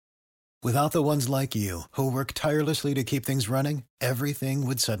Without the ones like you, who work tirelessly to keep things running, everything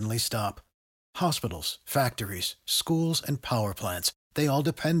would suddenly stop. Hospitals, factories, schools, and power plants, they all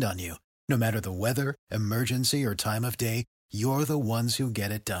depend on you. No matter the weather, emergency, or time of day, you're the ones who get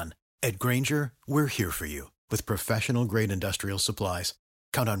it done. At Grainger, we're here for you with professional-grade industrial supplies.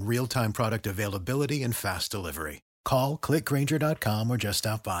 Count on real-time product availability and fast delivery. Call, clickgrainger.com, or just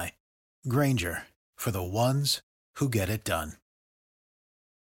stop by. Grainger, for the ones who get it done.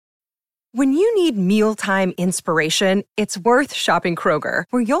 When you need mealtime inspiration, it's worth shopping Kroger,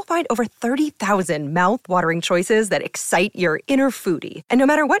 where you'll find over 30,000 mouth-watering choices that excite your inner foodie. And no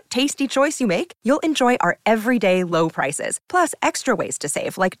matter what tasty choice you make, you'll enjoy our everyday low prices, plus extra ways to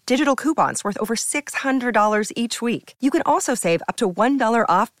save, like digital coupons worth over $600 each week. You can also save up to $1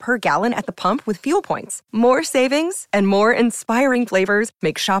 off per gallon at the pump with fuel points. More savings and more inspiring flavors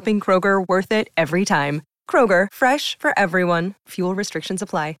make shopping Kroger worth it every time. Kroger, fresh for everyone. Fuel restrictions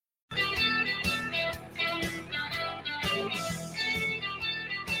apply.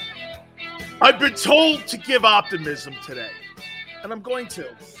 I've been told to give optimism today, and I'm going to.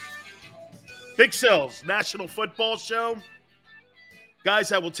 Big Sills, National Football Show.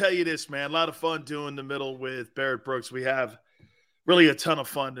 Guys, I will tell you this, man. A lot of fun doing the middle with Barrett Brooks. We have really a ton of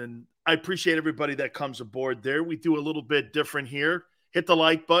fun, and I appreciate everybody that comes aboard there. We do a little bit different here. Hit the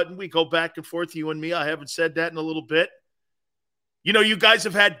like button. We go back and forth, you and me. I haven't said that in a little bit. You know, you guys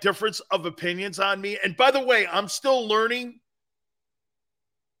have had difference of opinions on me. And by the way, I'm still learning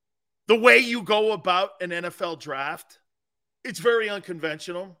the way you go about an NFL draft. It's very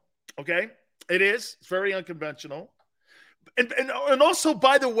unconventional, okay? It is. It's very unconventional. And also,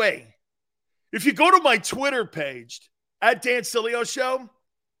 by the way, if you go to my Twitter page, at Dan Sileo Show,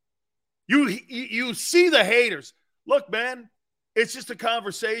 you see the haters. Look, man, it's just a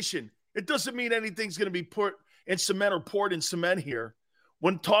conversation. It doesn't mean anything's going to be put in cement or poured in cement here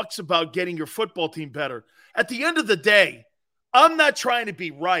when talks about getting your football team better. At the end of the day, I'm not trying to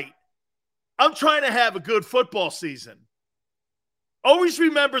be right. I'm trying to have a good football season. Always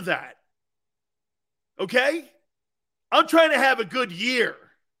remember that. Okay? I'm trying to have a good year.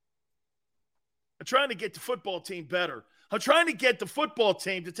 I'm trying to get the football team better. I'm trying to get the football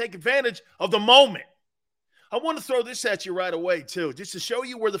team to take advantage of the moment. I want to throw this at you right away, too, just to show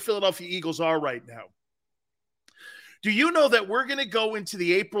you where the Philadelphia Eagles are right now. Do you know that we're going to go into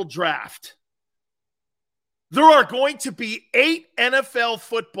the April draft? There are going to be 8 NFL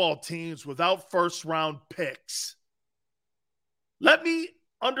football teams without first-round picks. Let me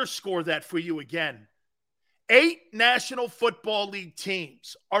underscore that for you again. 8 National Football League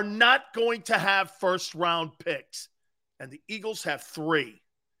teams are not going to have first-round picks, and the Eagles have 3.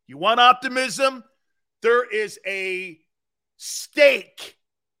 You want optimism? There is a stake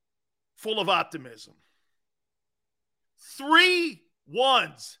full of optimism. 3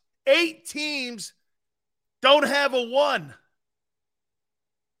 ones. 8 teams don't have a 1.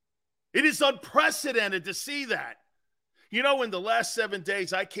 It is unprecedented to see that. You know, in the last 7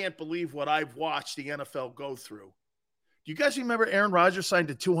 days, I can't believe what I've watched the NFL go through. Do you guys remember Aaron Rodgers signed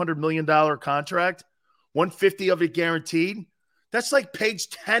a $200 million contract? 150 of it guaranteed? That's like page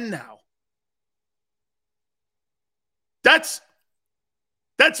 10 now. That's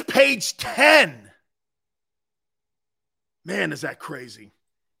page 10. Man, is that crazy.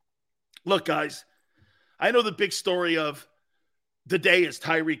 Look, guys, I know the big story of the day is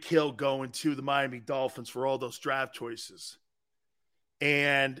Tyreek Hill going to the Miami Dolphins for all those draft choices.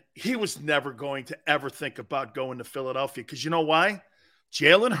 And he was never going to ever think about going to Philadelphia because you know why?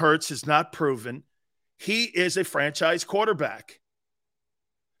 Jalen Hurts has not proven he is a franchise quarterback.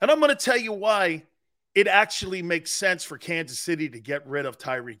 And I'm going to tell you why it actually makes sense for Kansas City to get rid of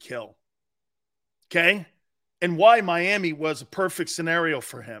Tyreek Hill. Okay? And why Miami was a perfect scenario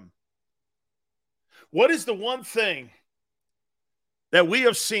for him. What is the one thing that we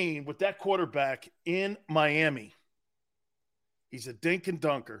have seen with that quarterback in Miami? He's a dink and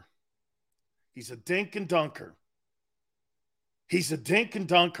dunker. He's a dink and dunker. He's a dink and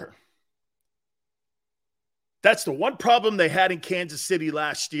dunker. That's the one problem they had in Kansas City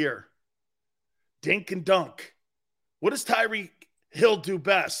last year. Dink and dunk. What does Tyreek Hill do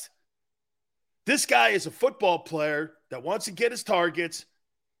best? This guy is a football player that wants to get his targets,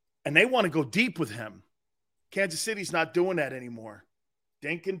 and they want to go deep with him. Kansas City's not doing that anymore.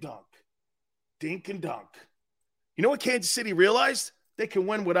 Dink and dunk. Dink and dunk. You know what Kansas City realized? They can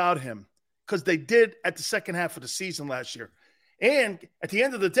win without him because they did at the second half of the season last year. And at the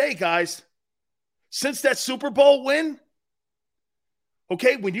end of the day, guys, since that Super Bowl win,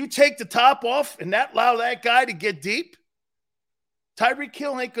 okay, when you take the top off and that allow that guy to get deep, Tyreek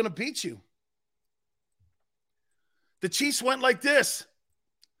Hill ain't going to beat you. The Chiefs went like this.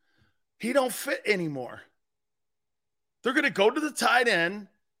 He don't fit anymore. They're going to go to the tight end,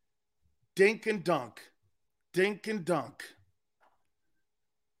 dink and dunk. Dink and dunk.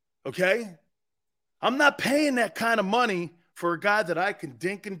 Okay? I'm not paying that kind of money for a guy that I can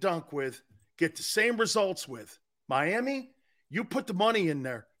dink and dunk with, get the same results with. Miami, you put the money in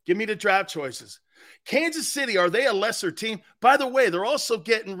there. Give me the draft choices. Kansas City, are they a lesser team? By the way, they're also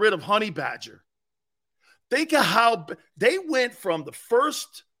getting rid of Honey Badger. Think of how they went from the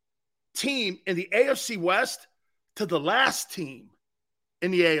first team in the AFC West to the last team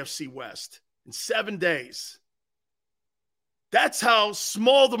in the AFC West in 7 days. That's how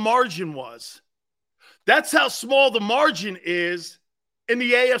small the margin was. That's how small the margin is in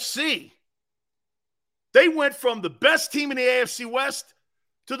the AFC. They went from the best team in the AFC West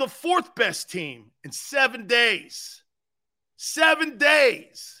to the fourth best team in 7 days. 7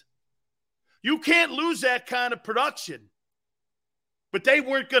 days. You can't lose that kind of production. But they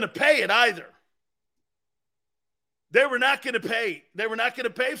weren't going to pay it either. They were not going to pay. They were not going to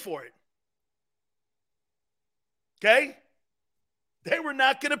pay for it. Okay? They were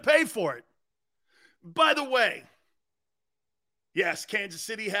not going to pay for it. By the way, yes, Kansas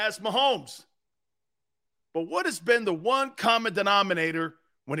City has Mahomes. But what has been the one common denominator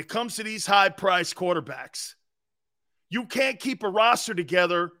when it comes to these high-priced quarterbacks? You can't keep a roster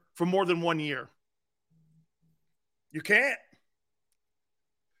together for more than 1 year. You can't.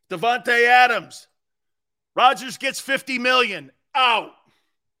 Devontae Adams. Rodgers gets $50 million. Out.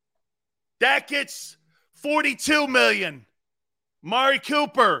 Dak gets $42 million. Mari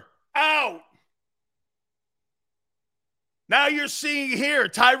Cooper. Out. Now you're seeing here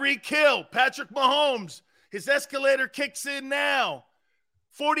Tyreek Hill, Patrick Mahomes. His escalator kicks in now.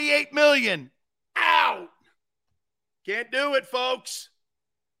 $48 million. Out. Can't do it, folks.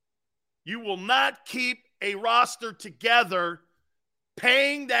 You will not keep a roster together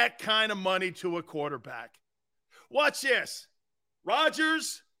paying that kind of money to a quarterback. Watch this.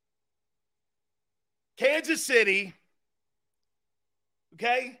 Rodgers, Kansas City,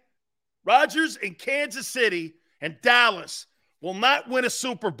 okay? Rodgers and Kansas City and Dallas will not win a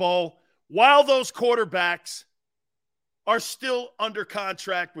Super Bowl while those quarterbacks are still under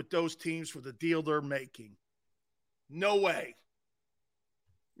contract with those teams for the deal they're making. No way.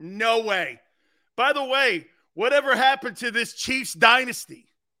 No way. By the way, whatever happened to this Chiefs dynasty?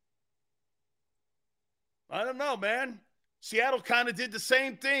 I don't know, man. Seattle kind of did the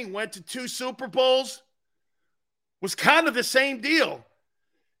same thing. Went to 2 Super Bowls. Was kind of the same deal.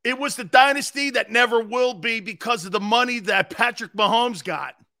 It was the dynasty that never will be because of the money that Patrick Mahomes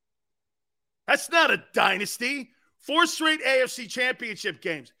got. That's not a dynasty. 4 straight AFC championship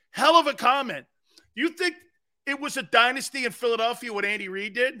games. Hell of a comment. You think it was a dynasty in Philadelphia what Andy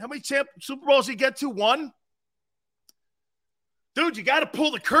Reid did? How many Super Bowls did he get to? 1? Dude, you got to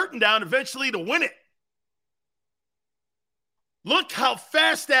pull the curtain down eventually to win it. Look how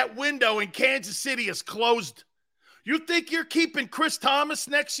fast that window in Kansas City is closed. You think you're keeping Chris Thomas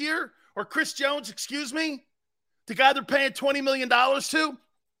next year? Or Chris Jones, excuse me? The guy they're paying $20 million to?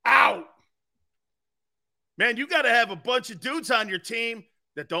 Out. Man, you got to have a bunch of dudes on your team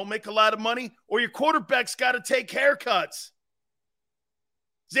that don't make a lot of money, or your quarterback's got to take haircuts.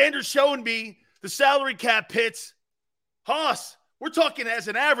 Xander's showing me the salary cap hits. Haas, we're talking as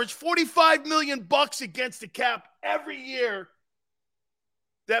an average $45 million against the cap every year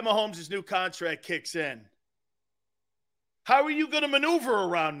that Mahomes' new contract kicks in. How are you going to maneuver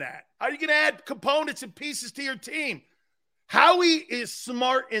around that? How are you going to add components and pieces to your team? Howie is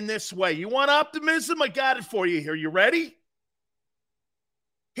smart in this way. You want optimism? I got it for you here. You ready?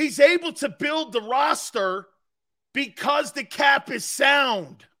 He's able to build the roster because the cap is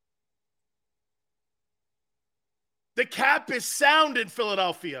sound. The cap is sound in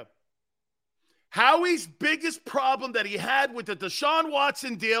Philadelphia. Howie's biggest problem that he had with the Deshaun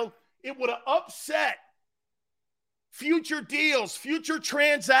Watson deal, it would have upset future deals, future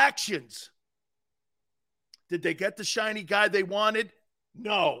transactions. Did they get the shiny guy they wanted?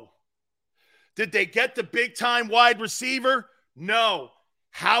 No. Did they get the big-time wide receiver? No.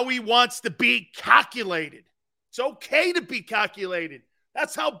 Howie wants to be calculated. It's okay to be calculated.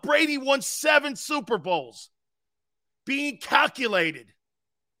 That's how Brady won 7 Super Bowls. Being calculated.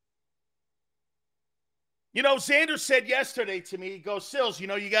 You know, Xander said yesterday to me, he goes, Sills, you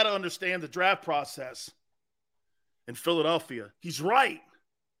know, you got to understand the draft process in Philadelphia. He's right.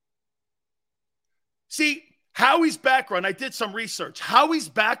 See, Howie's background, I did some research. Howie's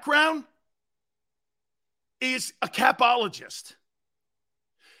background is a capologist.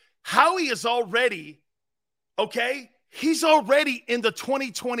 Howie is already, okay, he's already in the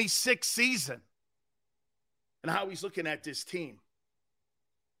 2026 season. And how he's looking at this team.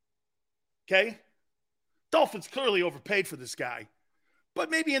 Okay? Dolphins clearly overpaid for this guy. But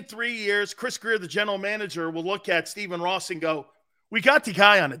maybe in 3 years, Chris Greer, the general manager, will look at Stephen Ross and go, we got the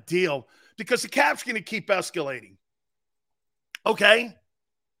guy on a deal because the cap's going to keep escalating. Okay?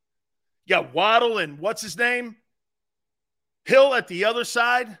 You got Waddle and what's his name? Hill at the other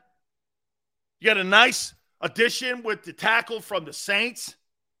side. You got a nice addition with the tackle from the Saints.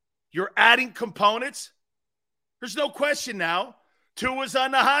 You're adding components. There's no question now. Tua's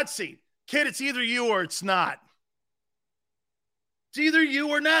on the hot seat. Kid, it's either you or it's not. It's either you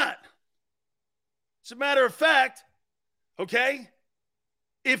or not. As a matter of fact, okay,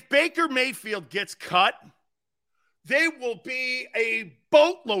 if Baker Mayfield gets cut, they will be a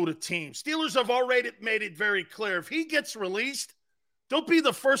boatload of teams. Steelers have already made it very clear. If he gets released, they'll be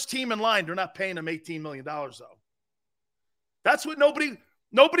the first team in line. They're not paying him $18 million, though. That's what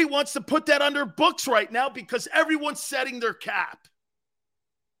nobody wants to put that on their books right now because everyone's setting their cap.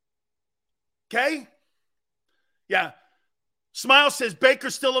 Okay? Yeah. Smile says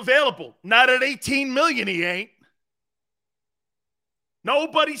Baker's still available. Not at $18 million, he ain't.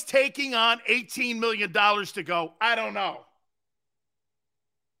 Nobody's taking on $18 million to go. I don't know.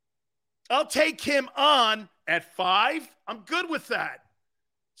 I'll take him on at 5. I'm good with that.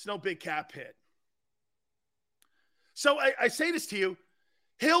 It's no big cap hit. So I say this to you.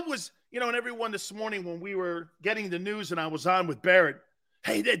 Hill was, and everyone this morning when we were getting the news and I was on with Barrett,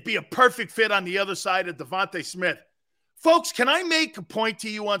 hey, that'd be a perfect fit on the other side of Devontae Smith. Folks, can I make a point to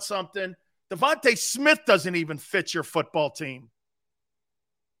you on something? Devontae Smith doesn't even fit your football team.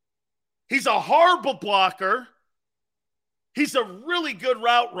 He's a horrible blocker. He's a really good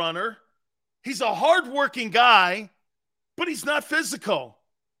route runner. He's a hardworking guy, but he's not physical.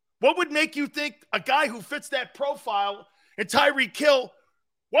 What would make you think a guy who fits that profile and Tyreek Hill,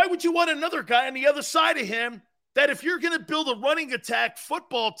 why would you want another guy on the other side of him that if you're going to build a running attack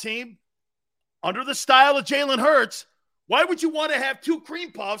football team under the style of Jalen Hurts, why would you want to have 2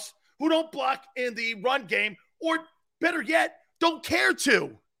 cream puffs who don't block in the run game or, better yet, don't care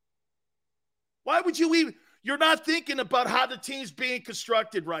to? Why would you even – you're not thinking about how the team's being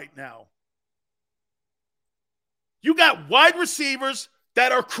constructed right now. You got wide receivers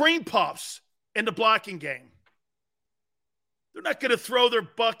that are cream puffs in the blocking game. They're not going to throw their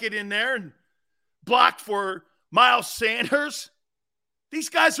bucket in there and block for Miles Sanders. These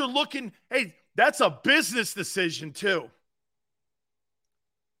guys are looking – hey, that's a business decision too.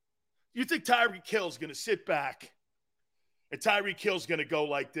 You think Tyreek Hill's going to sit back and Tyreek Hill's going to go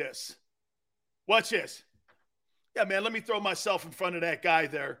like this? Watch this. Yeah, man, let me throw myself in front of that guy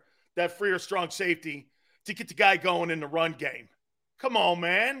there, that free or strong safety, to get the guy going in the run game. Come on,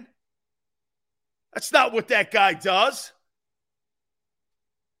 man. That's not what that guy does.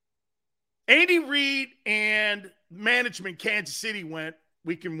 Andy Reid and management Kansas City went,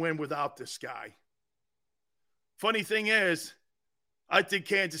 we can win without this guy. Funny thing is, I think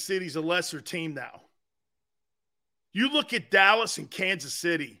Kansas City's a lesser team now. You look at Dallas and Kansas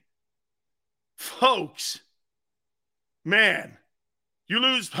City. Folks, man, you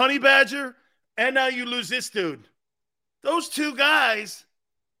lose Honey Badger, and now you lose this dude. Those 2 guys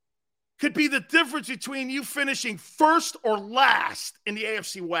could be the difference between you finishing first or last in the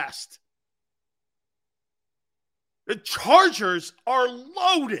AFC West. The Chargers are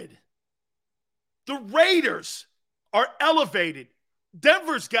loaded. The Raiders are elevated.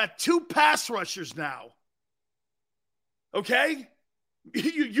 Denver's got 2 pass rushers now. Okay?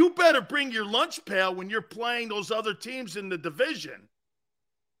 You better bring your lunch pail when you're playing those other teams in the division.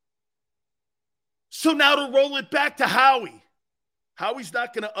 So now to roll it back to Howie. Howie's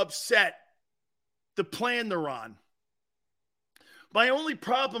not going to upset the plan they're on. My only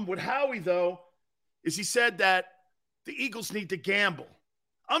problem with Howie, though, is he said that the Eagles need to gamble.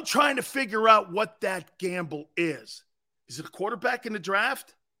 I'm trying to figure out what that gamble is. Is it a quarterback in the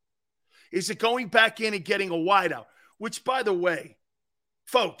draft? Is it going back in and getting a wideout? Which, by the way,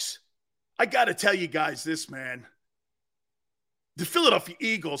 folks, I got to tell you guys this, man. The Philadelphia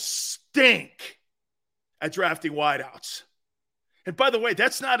Eagles stink at drafting wideouts. And by the way,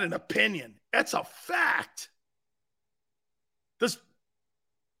 that's not an opinion. That's a fact.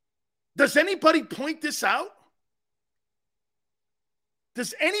 Does anybody point this out?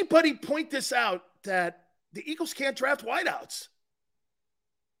 Does anybody point this out that the Eagles can't draft wideouts?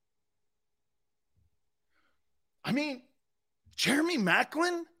 I mean, Jeremy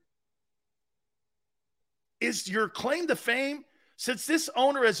Maclin is your claim to fame since this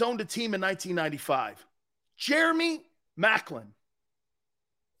owner has owned a team in 1995. Jeremy Maclin,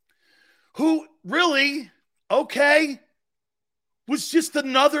 who really, was just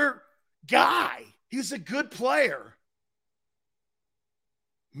another guy. He's a good player.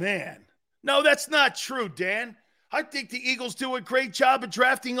 Man, No, that's not true, Dan. I think the Eagles do a great job of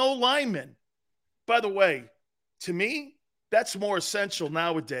drafting O-linemen. By the way, to me, that's more essential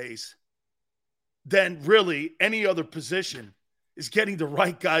nowadays than really any other position is getting the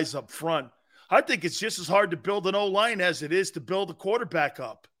right guys up front. I think it's just as hard to build an O-line as it is to build a quarterback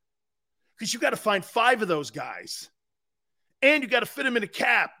up because you got to find 5 of those guys and you got to fit them in a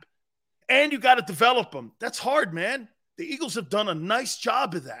cap and you got to develop them. That's hard, man. The Eagles have done a nice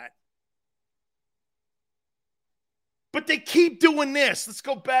job of that. But they keep doing this. Let's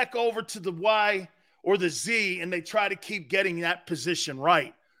go back over to the Y or the Z, and they try to keep getting that position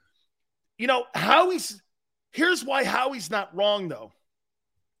right. You know, here's why Howie's not wrong, though.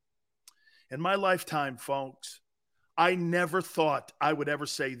 In my lifetime, folks, I never thought I would ever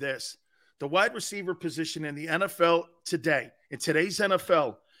say this. The wide receiver position in the NFL today, in today's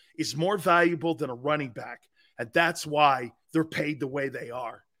NFL, is more valuable than a running back. And that's why they're paid the way they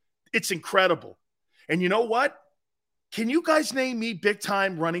are. It's incredible. And you know what? Can you guys name me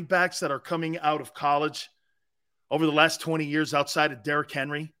big-time running backs that are coming out of college over the last 20 years outside of Derrick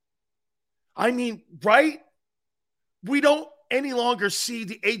Henry? I mean, right? We don't any longer see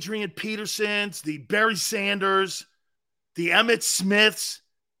the Adrian Petersons, the Barry Sanders, the Emmitt Smiths.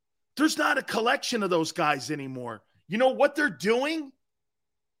 There's not a collection of those guys anymore. You know what they're doing?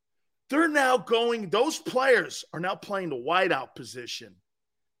 Those players are now playing the wideout position.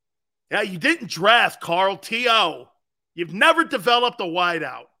 Yeah, you didn't draft Carl T.O. You've never developed a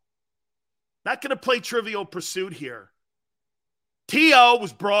wideout. Not going to play Trivial Pursuit here. T.O.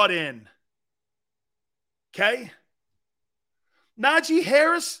 was brought in. Okay? Najee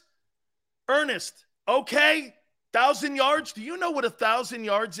Harris, Ernest, okay? 1,000 yards. Do you know what 1,000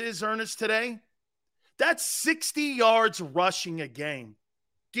 yards is, Ernest, today? That's 60 yards rushing a game.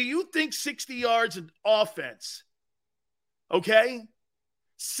 Do you think 60 yards in offense, okay?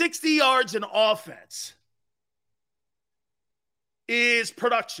 60 yards in offense is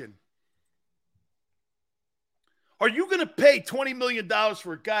production. Are you going to pay $20 million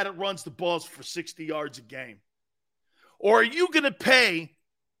for a guy that runs the balls for 60 yards a game? Or are you going to pay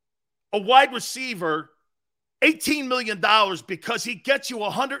a wide receiver $18 million because he gets you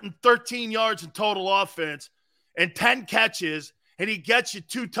 113 yards in total offense and 10 catches, and he gets you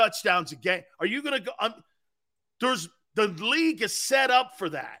 2 touchdowns a game? Are you going to go? The league is set up for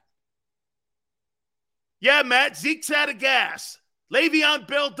that. Yeah, Matt, Zeke's out of gas. Le'Veon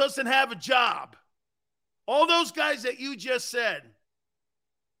Bell doesn't have a job. All those guys that you just said.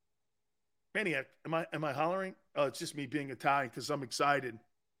 Maniac, am I hollering? Oh, it's just me being Italian because I'm excited.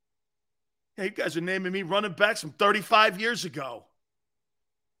 Yeah, you guys are naming me running backs from 35 years ago.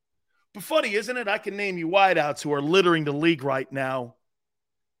 But funny, isn't it? I can name you wideouts who are littering the league right now.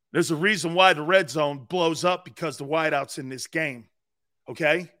 There's a reason why the red zone blows up because the wideouts in this game.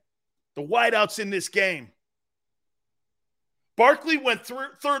 Okay? The wideouts in this game. Barkley went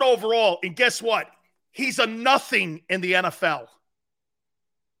third overall, and guess what? He's a nothing in the NFL.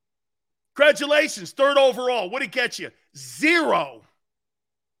 Congratulations, 3rd overall. What did it get you? 0.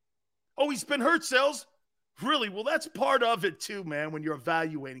 Oh, he's been hurt, Sells? Really? Well, that's part of it too, man, when you're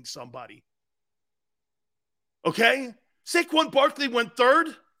evaluating somebody. Okay? Saquon Barkley went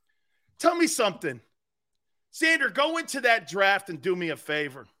 3rd? Tell me something. Xander, go into that draft and do me a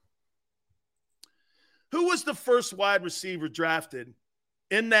favor. Who was the first wide receiver drafted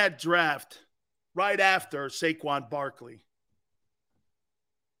in that draft right after Saquon Barkley?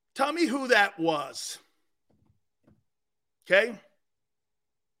 Tell me who that was. Okay?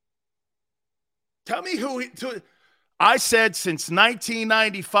 Tell me who I said since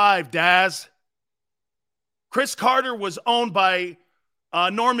 1995, Daz. Chris Carter was owned by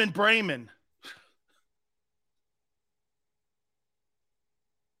Norman Brayman.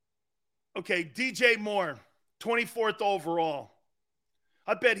 Okay, DJ Moore, 24th overall.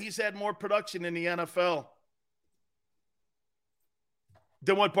 I bet he's had more production in the NFL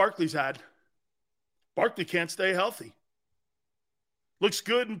than what Barkley's had. Barkley can't stay healthy. Looks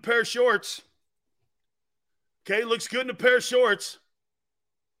good in a pair of shorts. Okay, looks good in a pair of shorts.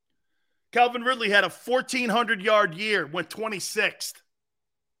 Calvin Ridley had a 1,400-yard year, went 26th.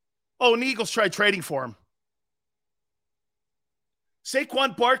 Oh, and the Eagles tried trading for him.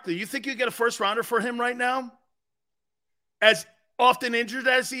 Saquon Barkley, you think you get a first-rounder for him right now? As often injured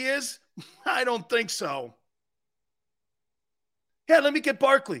as he is? I don't think so. Yeah, let me get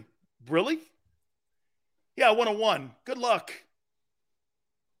Barkley. Really? Yeah, I want a 1. Good luck.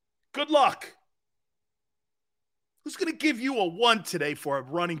 Good luck. Who's going to give you a 1 today for a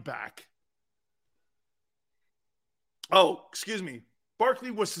running back? Oh, excuse me.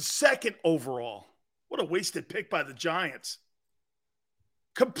 Barkley was the 2nd overall. What a wasted pick by the Giants.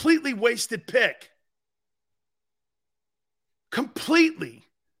 Completely wasted pick. Completely.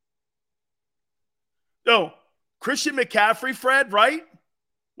 No, Christian McCaffrey, Fred, right?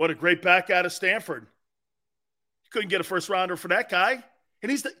 What a great back out of Stanford. You couldn't get a first rounder for that guy.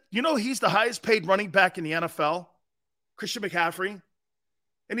 And he's the highest paid running back in the NFL, Christian McCaffrey.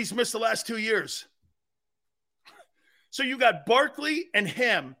 And he's missed the last 2 years. So you got Barkley and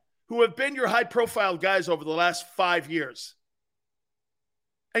him, who have been your high-profile guys over the last 5 years.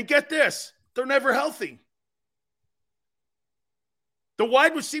 And get this, they're never healthy. The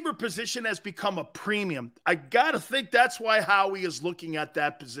wide receiver position has become a premium. I got to think that's why Howie is looking at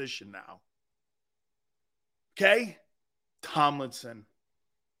that position now. Okay? Tomlinson.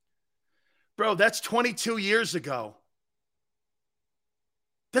 Bro, that's 22 years ago.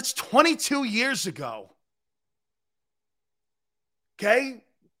 That's 22 years ago. Okay?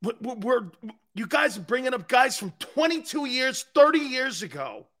 You guys are bringing up guys from 22 years, 30 years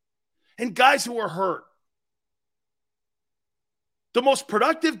ago, and guys who are hurt. The most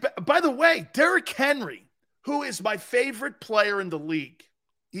productive, by the way, Derrick Henry, who is my favorite player in the league.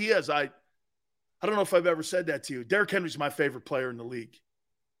 He is. I don't know if I've ever said that to you. Derrick Henry's my favorite player in the league.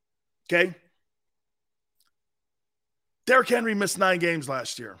 Okay? Derrick Henry missed 9 games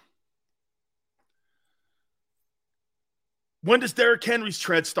last year. When does Derrick Henry's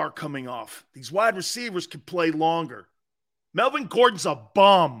tread start coming off? These wide receivers can play longer. Melvin Gordon's a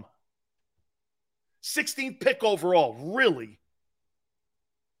bum. 16th pick overall. Really?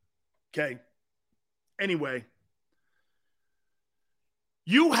 Okay. Anyway,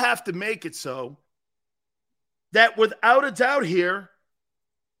 you have to make it so that without a doubt here,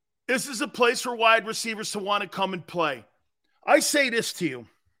 this is a place for wide receivers to want to come and play. I say this to you,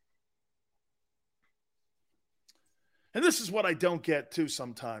 and this is what I don't get too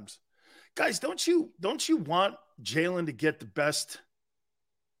sometimes. Guys, don't you want Jalen to get the best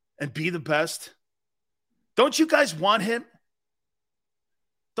and be the best? Don't you guys want him?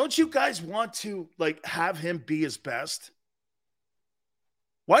 Don't you guys want to have him be his best?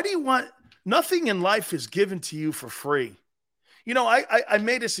 Why do you want – nothing in life is given to you for free. You know, I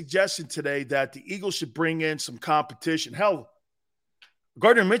made a suggestion today that the Eagles should bring in some competition. Hell,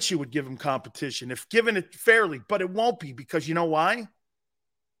 Gardner Minshew would give him competition if given it fairly, but it won't be because you know why?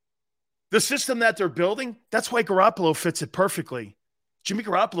 The system that they're building, that's why Garoppolo fits it perfectly. Jimmy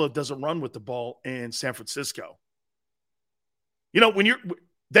Garoppolo doesn't run with the ball in San Francisco. You know,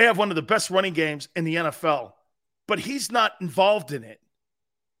 they have one of the best running games in the NFL, but he's not involved in it.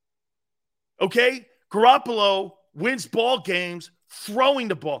 Okay? Garoppolo wins ball games throwing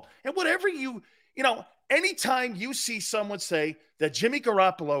the ball. And whatever anytime you see someone say that Jimmy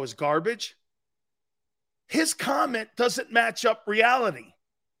Garoppolo is garbage, his comment doesn't match up reality.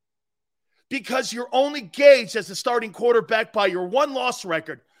 Because you're only gauged as a starting quarterback by your one-loss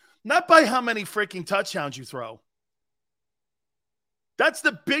record, not by how many freaking touchdowns you throw. That's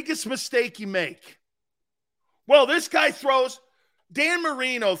the biggest mistake you make. Well, this guy throws. Dan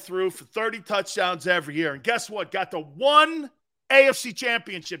Marino threw for 30 touchdowns every year. And guess what? Got the one AFC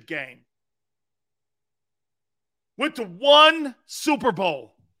championship game. Went to one Super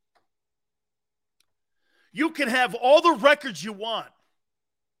Bowl. You can have all the records you want.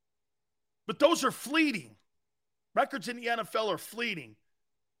 But those are fleeting. Records in the NFL are fleeting.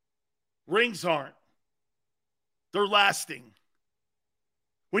 Rings aren't. They're lasting.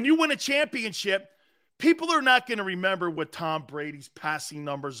 When you win a championship, people are not going to remember what Tom Brady's passing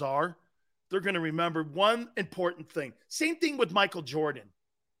numbers are. They're going to remember one important thing. Same thing with Michael Jordan.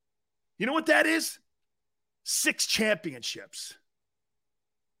 You know what that is? 6 championships.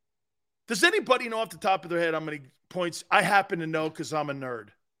 Does anybody know off the top of their head how many points? I happen to know because I'm a nerd.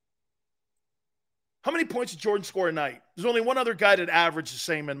 How many points did Jordan score a night? There's only one other guy that averaged the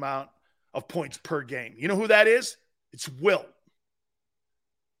same amount of points per game. You know who that is? It's Wilt.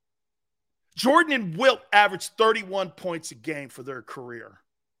 Jordan and Wilt averaged 31 points a game for their career.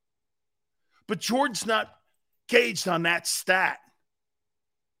 But Jordan's not gauged on that stat.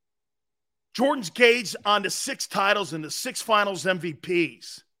 Jordan's gauged on the 6 titles and the 6 finals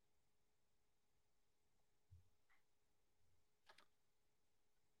MVPs.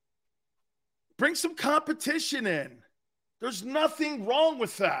 Bring some competition in. There's nothing wrong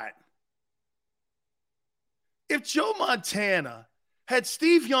with that. If Joe Montana had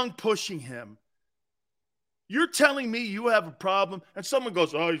Steve Young pushing him, you're telling me you have a problem, and someone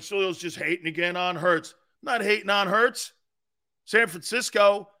goes, oh, Sileo's just hating again on Hurts. I'm not hating on Hurts. San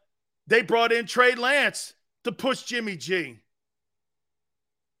Francisco, they brought in Trey Lance to push Jimmy G.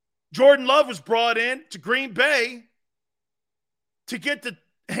 Jordan Love was brought in to Green Bay to get the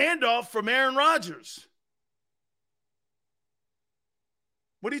handoff from Aaron Rodgers.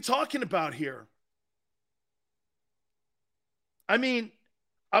 What are you talking about here? I mean,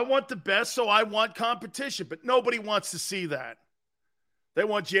 I want the best, so I want competition, but nobody wants to see that. They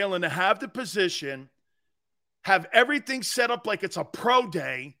want Jalen to have the position, have everything set up like it's a pro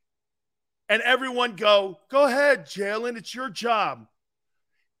day, and everyone go ahead, Jalen, it's your job.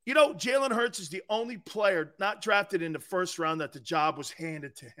 You know, Jalen Hurts is the only player not drafted in the first round that the job was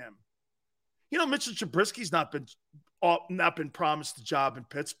handed to him. You know, Mitchell Trubisky's not been promised the job in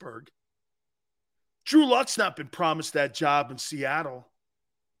Pittsburgh. Drew Luck's not been promised that job in Seattle.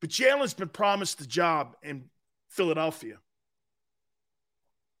 But Jalen's been promised the job in Philadelphia.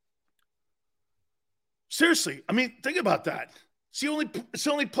 Seriously, I mean, think about that. It's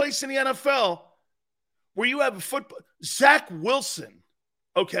the only place in the NFL where you have a football. Zach Wilson,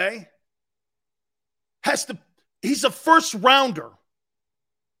 okay, he's a first rounder.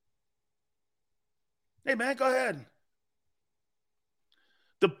 Hey, man, go ahead.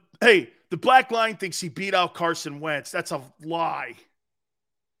 The black line thinks he beat out Carson Wentz. That's a lie.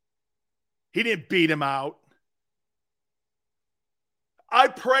 He didn't beat him out. I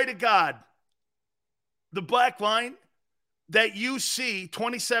pray to God, the black line, that you see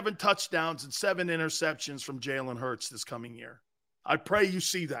 27 touchdowns and 7 interceptions from Jalen Hurts this coming year. I pray you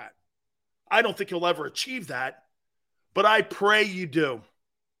see that. I don't think he'll ever achieve that, but I pray you do.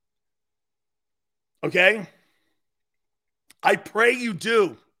 Okay? I pray you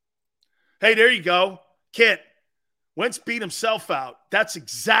do. Hey, there you go. Kit, Wentz beat himself out. That's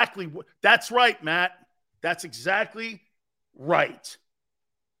right, Matt. That's exactly right.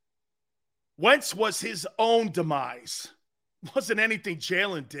 Wentz was his own demise. It wasn't anything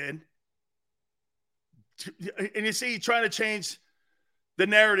Jalen did. And you see, you're trying to change the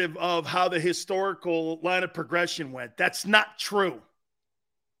narrative of how the historical line of progression went. That's not true.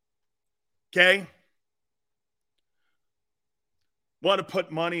 Okay? Want to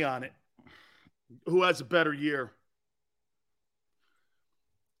put money on it. Who has a better year?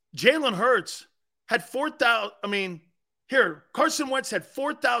 Jalen Hurts had 4,000. Carson Wentz had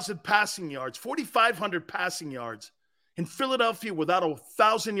 4,000 passing yards, 4,500 passing yards in Philadelphia without a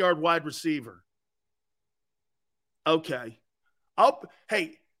 1,000-yard wide receiver. Okay.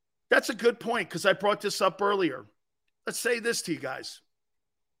 Hey, that's a good point because I brought this up earlier. Let's say this to you guys.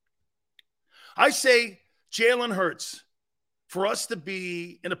 I say Jalen Hurts, for us to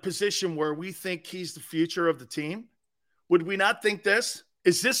be in a position where we think he's the future of the team, would we not think this?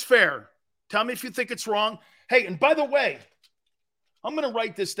 Is this fair? Tell me if you think it's wrong. Hey, and by the way, I'm going to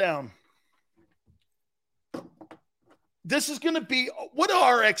write this down. This is going to be, what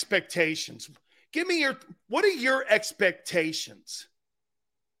are our expectations? What are your expectations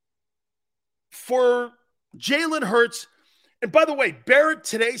for Jalen Hurts? And by the way, Barrett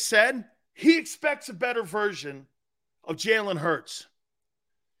today said he expects a better version of Jalen Hurts.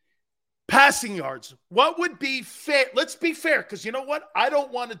 Passing yards. What would be fair? Let's be fair, because you know what? I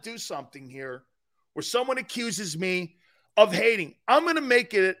don't want to do something here where someone accuses me of hating. I'm going to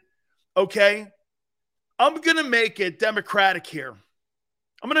make it, okay? I'm going to make it democratic here.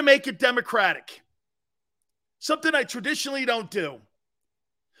 I'm going to make it democratic. Something I traditionally don't do.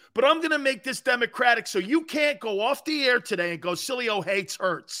 But I'm going to make this democratic so you can't go off the air today and go, Sileo hates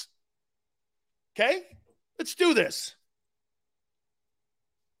Hurts. Okay? Let's do this.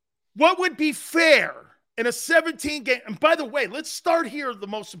 What would be fair in a 17 game? And by the way, let's start here, the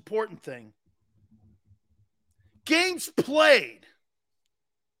most important thing. Games played.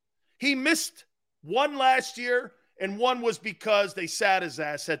 He missed one last year, and one was because they sat his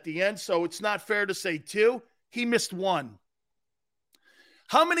ass at the end, so it's not fair to say 2. He missed 1.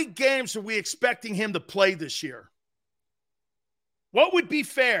 How many games are we expecting him to play this year? What would be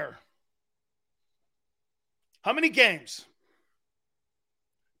fair? How many games?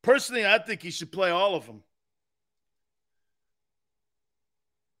 Personally, I think he should play all of them.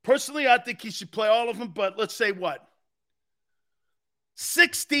 But let's say what?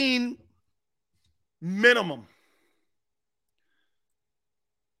 16 minimum.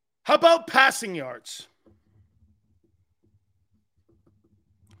 How about passing yards?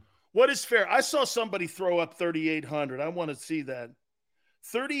 What is fair? I saw somebody throw up 3,800. I want to see that.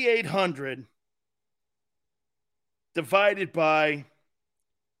 3,800 divided by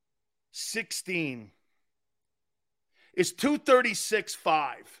 16 is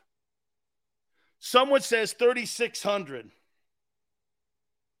 236.5. Someone says 3,600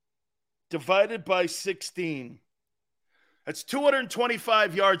 divided by 16. That's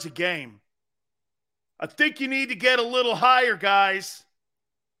 225 yards a game. I think you need to get a little higher, guys.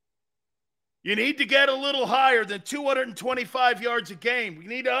 You need to get a little higher than 225 yards a game. We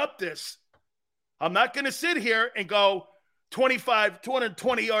need to up this. I'm not going to sit here and go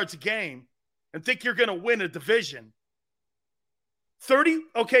 220 yards a game and think you're going to win a division. 30.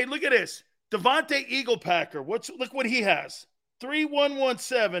 Okay, look at this. Devontae Eaglepacker. Look what he has.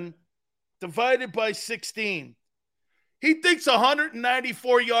 3,117 divided by 16. He thinks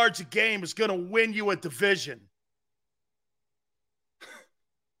 194 yards a game is going to win you a division.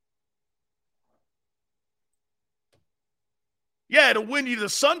 Yeah, it'll win you the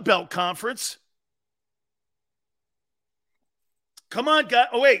Sun Belt Conference. Come on, guy.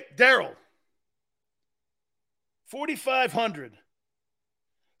 Oh, wait, Daryl. 4,500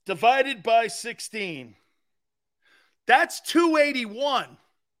 divided by 16. That's 281.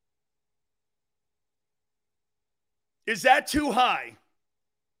 Is that too high?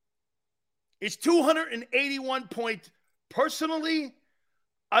 It's 281 point. Personally,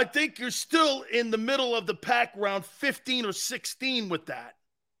 I think you're still in the middle of the pack, round 15 or 16 with that.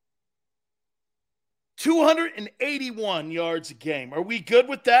 281 yards a game. Are we good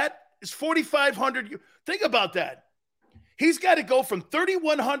with that? Is 4,500? Think about that. He's got to go from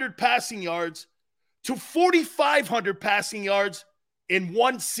 3,100 passing yards to 4,500 passing yards in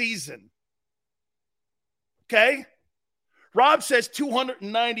one season. Okay? Rob says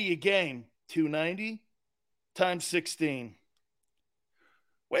 290 a game. 290 times 16.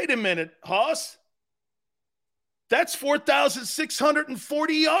 Wait a minute, Hoss. That's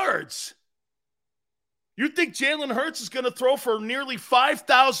 4,640 yards. You think Jalen Hurts is going to throw for nearly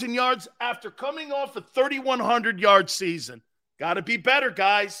 5,000 yards after coming off a 3,100-yard season? Got to be better,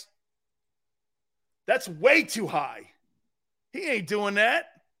 guys. That's way too high. He ain't doing that.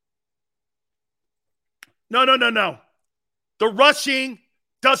 No. The rushing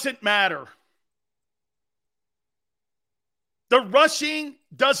doesn't matter. The rushing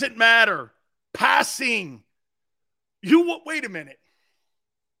doesn't matter. Passing. Wait a minute.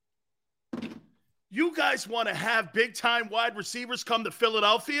 You guys want to have big-time wide receivers come to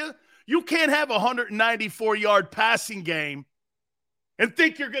Philadelphia? You can't have a 194-yard passing game and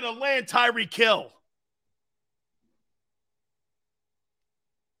think you're going to land Tyreek Hill.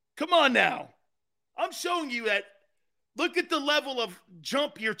 Come on now. I'm showing you that. Look at the level of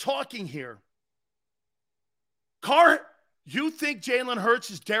jump you're talking here. Carr, you think Jalen Hurts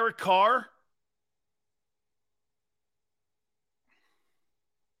is Derek Carr?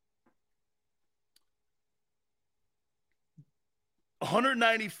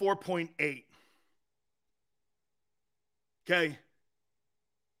 $194.8. Okay.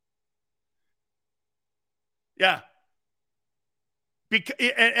 Yeah.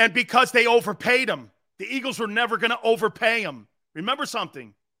 Because they overpaid him. The Eagles were never going to overpay him. Remember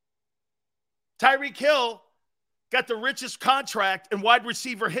something. Tyreek Hill got the richest contract in wide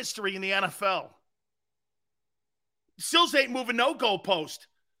receiver history in the NFL. Sills ain't moving no goalpost.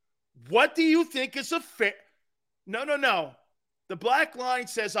 What do you think is a fair? No. The black line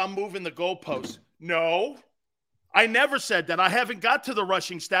says I'm moving the goalpost. No, I never said that. I haven't got to the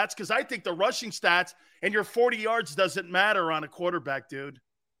rushing stats because I think the rushing stats and your 40 yards doesn't matter on a quarterback, dude.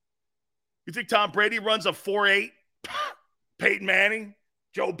 You think Tom Brady runs a 4.8? Peyton Manning?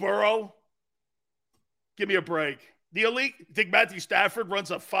 Joe Burrow? Give me a break. The elite? You think Matthew Stafford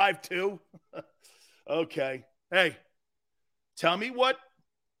runs a 5.2? Okay. Hey, tell me what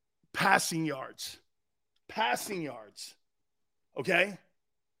passing yards. Okay?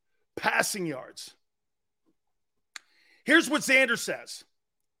 Passing yards. Here's what Xander says.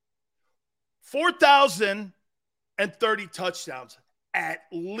 4,030 touchdowns at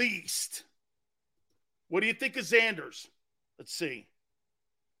least. What do you think of Xander's? Let's see.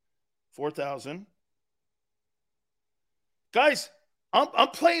 4,000. Guys, I'm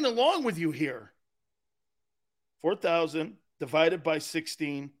playing along with you here. 4,000 divided by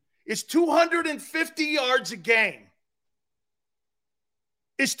 16 is 250 yards a game.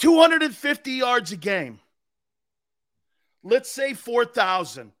 It's 250 yards a game. Let's say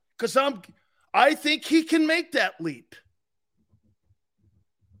 4,000 because I think he can make that leap.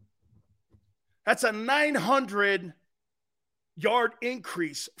 That's a 900-yard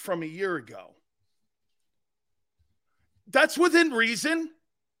increase from a year ago. That's within reason.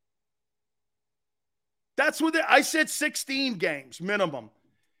 I said 16 games minimum.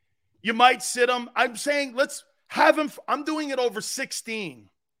 You might sit him. I'm saying let's have him. I'm doing it over 16.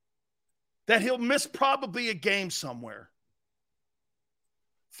 That he'll miss probably a game somewhere.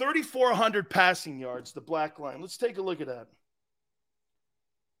 3,400 passing yards, the black line. Let's take a look at that.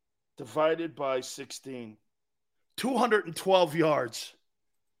 Divided by 16. 212 yards.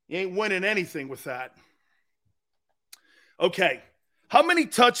 You ain't winning anything with that. Okay. How many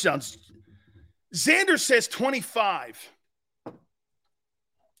touchdowns? Xander says 25.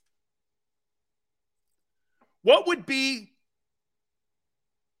 What would be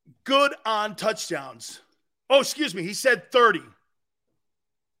good on touchdowns. Oh, excuse me. He said 30.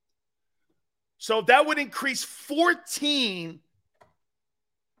 So that would increase 14.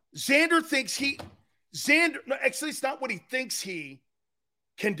 No, actually, it's not what he thinks he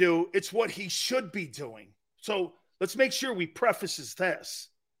can do. It's what he should be doing. So let's make sure we prefaces this.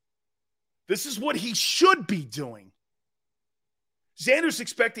 This is what he should be doing. Xander's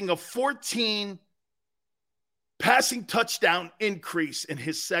expecting a 14 passing touchdown increase in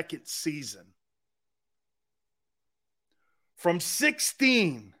his second season. From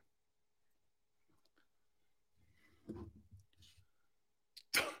 16.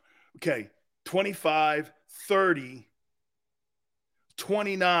 Okay, 25, 30,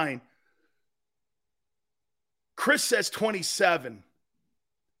 29. Chris says 27.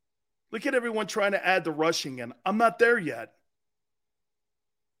 Look at everyone trying to add the rushing in. I'm not there yet.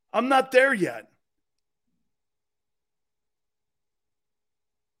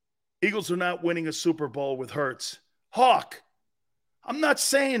 Eagles are not winning a Super Bowl with Hurts. Hawk, I'm not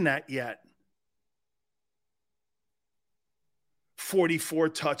saying that yet. 44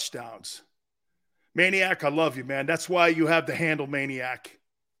 touchdowns. Maniac, I love you, man. That's why you have the handle, Maniac.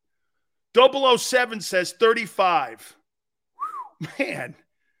 007 says 35. Whew, man,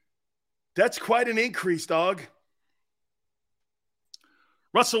 that's quite an increase, dog.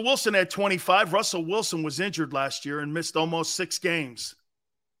 Russell Wilson had 25. Russell Wilson was injured last year and missed almost 6 games.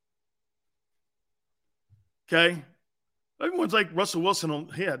 Okay? Everyone's like, Russell Wilson,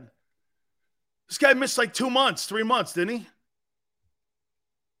 this guy missed like 2 months, 3 months, didn't he?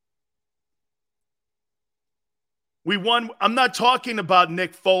 We won. I'm not talking about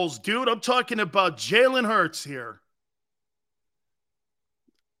Nick Foles, dude. I'm talking about Jalen Hurts here.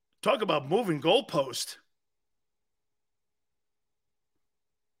 Talk about moving goalpost.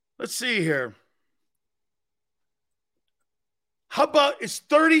 Let's see here. How about, is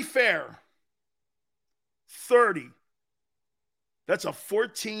 30 fair? 30. That's a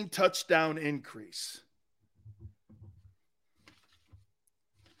 14 touchdown increase.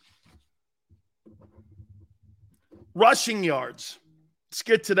 Rushing yards. Let's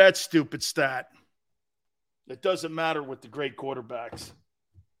get to that stupid stat. It doesn't matter with the great quarterbacks.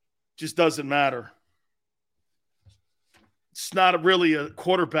 Just doesn't matter. It's not really a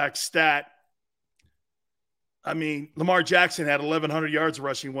quarterback stat. I mean, Lamar Jackson had 1,100 yards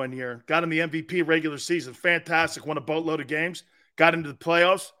rushing one year. Got him the MVP regular season. Fantastic. Won a boatload of games. Got into the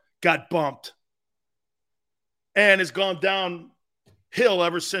playoffs. Got bumped. And has gone downhill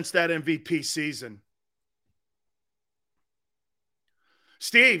ever since that MVP season.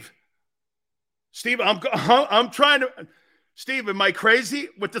 Steve, I'm trying to. Steve, am I crazy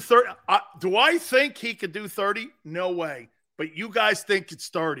with the 30? Do I think he could do 30? No way. But you guys think it's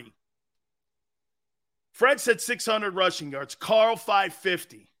 30. Fred said 600 rushing yards. Carl,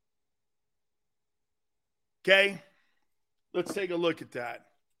 550. Okay? Let's take a look at that.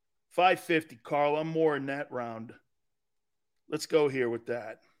 550, Carl. I'm more in that round. Let's go here with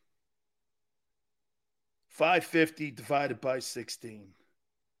that. 550 divided by 16.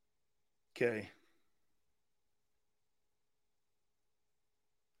 Okay.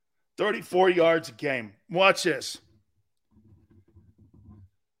 34 yards a game. Watch this.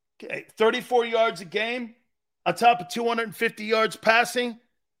 Okay, 34 yards a game on top of 250 yards passing.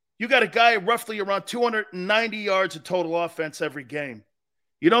 You got a guy roughly around 290 yards of total offense every game.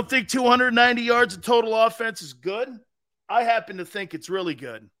 You don't think 290 yards of total offense is good? I happen to think it's really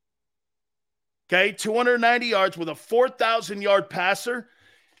good. Okay, 290 yards with a 4,000-yard passer.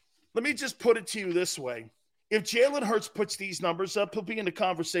 Let me just put it to you this way. If Jalen Hurts puts these numbers up, he'll be in the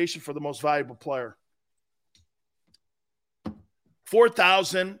conversation for the most valuable player.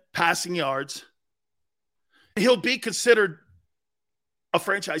 4,000 passing yards. He'll be considered a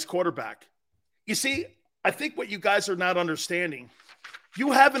franchise quarterback. You see, I think what you guys are not understanding,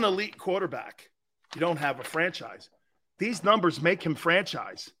 you have an elite quarterback. You don't have a franchise. These numbers make him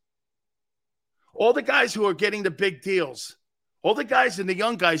franchise. All the guys who are getting the big deals, all the guys and the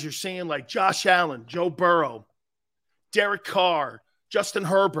young guys you're seeing like Josh Allen, Joe Burrow, Derek Carr, Justin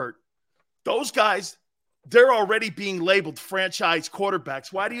Herbert, those guys, they're already being labeled franchise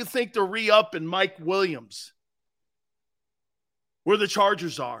quarterbacks. Why do you think they're re-upping Mike Williams where the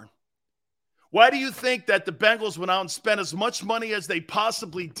Chargers are? Why do you think that the Bengals went out and spent as much money as they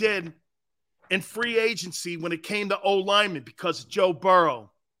possibly did in free agency when it came to O-linemen? Because of Joe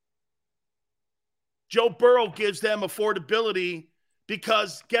Burrow. Joe Burrow gives them affordability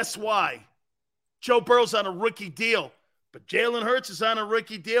because guess why? Joe Burrow's on a rookie deal, but Jalen Hurts is on a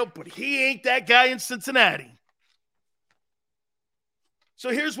rookie deal, but he ain't that guy in Cincinnati. So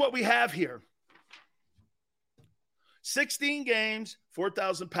here's what we have here. 16 games,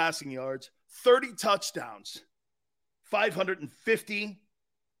 4,000 passing yards, 30 touchdowns, 550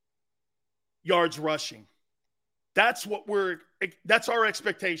 yards rushing. That's our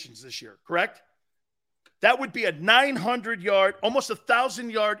expectations this year, correct? That would be a 900-yard, almost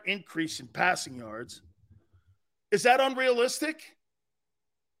 1,000-yard increase in passing yards. Is that unrealistic?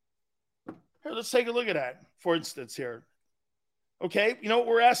 Here, let's take a look at that, for instance, here. Okay, you know what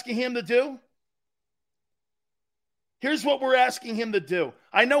we're asking him to do? Here's what we're asking him to do.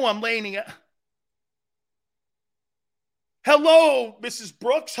 I know I'm laying it. Hello, Mrs.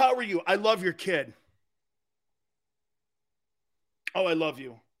 Brooks. How are you? I love your kid. Oh, I love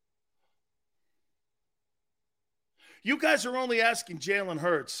you. You guys are only asking Jalen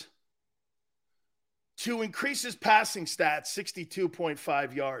Hurts to increase his passing stats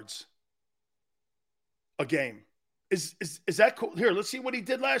 62.5 yards a game. Is that cool? Here, let's see what he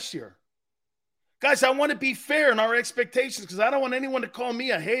did last year. Guys, I want to be fair in our expectations because I don't want anyone to call me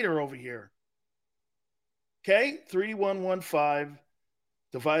a hater over here. Okay? 3,115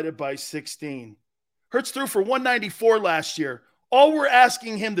 divided by 16. Hurts threw for 194 last year. All we're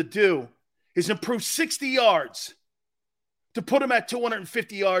asking him to do is improve 60 yards to put him at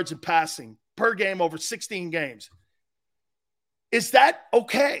 250 yards in passing per game over 16 games. Is that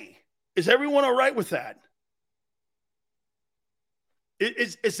okay? Is everyone all right with that?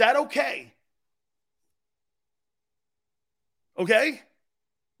 Is that okay? Okay?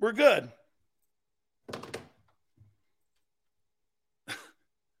 We're good.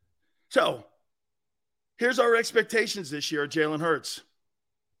 So, here's our expectations this year, Jalen Hurts.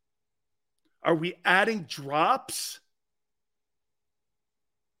 Are we adding drops?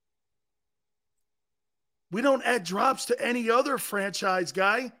 We don't add drops to any other franchise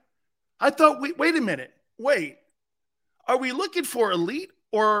guy. I thought, wait a minute. Wait. Are we looking for elite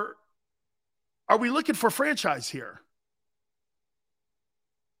or are we looking for franchise here?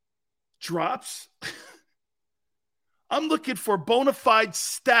 Drops? I'm looking for bona fide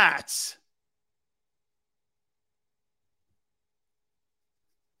stats.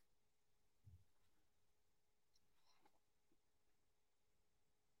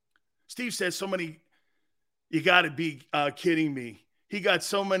 Steve says so many, you got to be kidding me. He got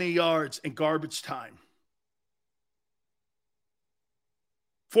so many yards in garbage time.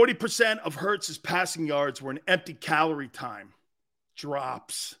 40% of Hurts' passing yards were in empty calorie time.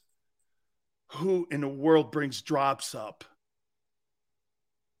 Drops. Who in the world brings drops up?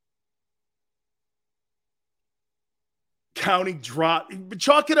 Counting drop.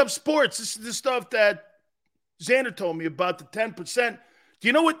 Chalking up sports. This is the stuff that Xander told me about the 10%. Do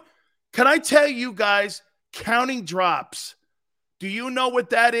you know what? Can I tell you guys, counting drops, do you know what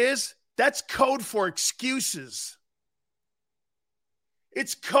that is? That's code for excuses.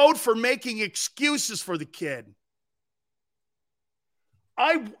 It's code for making excuses for the kid.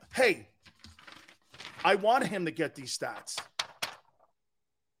 I want him to get these stats.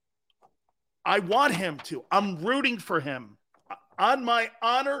 I want him to. I'm rooting for him. On my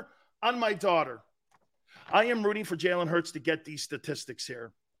honor, on my daughter. I am rooting for Jalen Hurts to get these statistics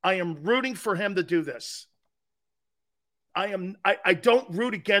here. I am rooting for him to do this. I don't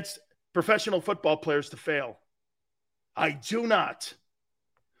root against professional football players to fail. I do not.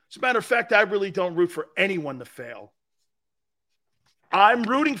 As a matter of fact, I really don't root for anyone to fail. I'm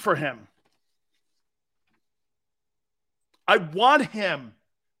rooting for him. I want him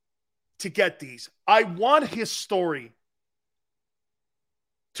to get these. I want his story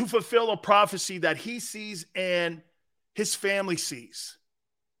to fulfill a prophecy that he sees and his family sees.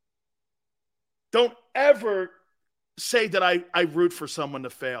 Don't ever say that I root for someone to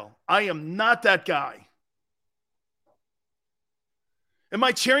fail. I am not that guy. Am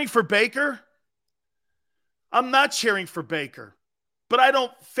I cheering for Baker? I'm not cheering for Baker. But I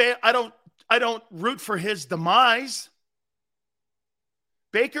don't root for his demise.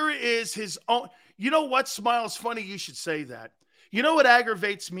 Baker is his own. You know what, Smiles? Funny you should say that. You know what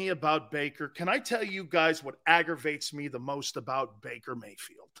aggravates me about Baker? Can I tell you guys what aggravates me the most about Baker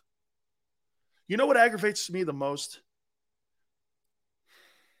Mayfield? You know what aggravates me the most?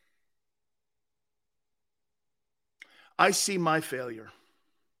 I see my failure.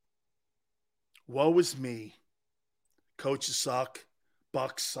 Woe is me. Coaches suck.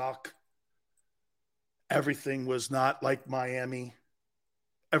 Bucks suck. Everything was not like Miami.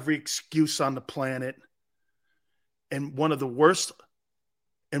 Every excuse on the planet. And one of the worst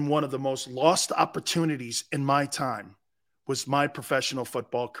and one of the most lost opportunities in my time was my professional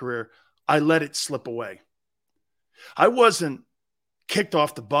football career. I let it slip away. I wasn't kicked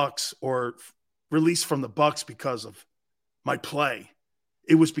off the Bucks or released from the Bucks because of my play.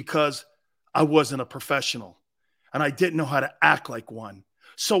 It was because I wasn't a professional. and I didn't know how to act like one.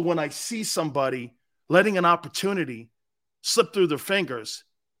 So when I see somebody letting an opportunity slip through their fingers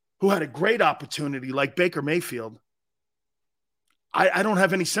who had a great opportunity like Baker Mayfield, I don't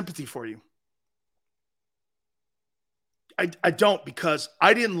have any sympathy for you. I don't, because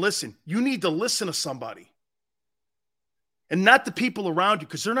I didn't listen. You need to listen to somebody and not the people around you,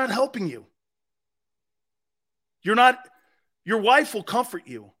 because they're not helping you. Your wife will comfort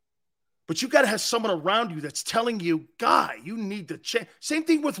you, but you got to have someone around you that's telling you, guy, you need to change. Same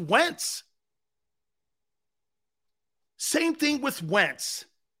thing with Wentz.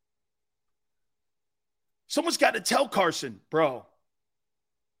 Someone's got to tell Carson, bro,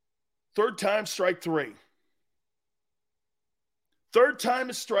 third time, strike three. Third time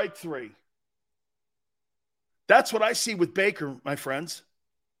is strike three. That's what I see with Baker, my friends.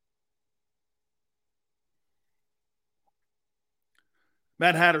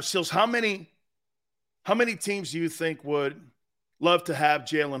 Matt Hatter, Sills, how many teams do you think would love to have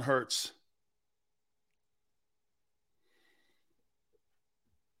Jalen Hurts?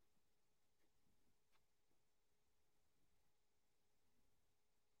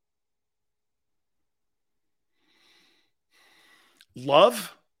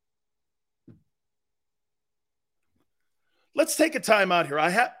 Love? Let's take a timeout here.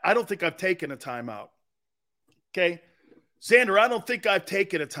 I don't think I've taken a timeout. Okay? Xander, I don't think I've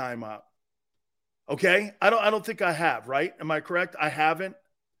taken a timeout. Okay? I don't think I have, right? Am I correct? I haven't,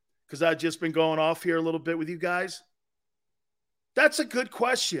 because I've just been going off here a little bit with you guys. That's a good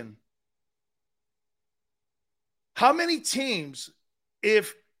question. How many teams,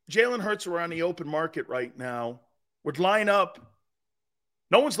 if Jalen Hurts were on the open market right now, would line up?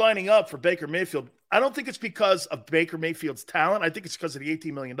 No one's lining up for Baker Mayfield. I don't think it's because of Baker Mayfield's talent. I think it's because of the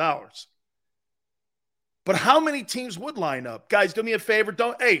 $18 million. But how many teams would line up? Guys, do me a favor.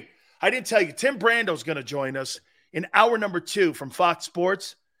 Hey, I didn't tell you. Tim Brando's going to join us in hour number 2 from Fox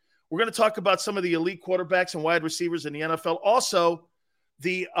Sports. We're going to talk about some of the elite quarterbacks and wide receivers in the NFL. Also,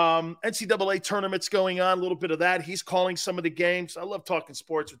 the NCAA tournament's going on, a little bit of that. He's calling some of the games. I love talking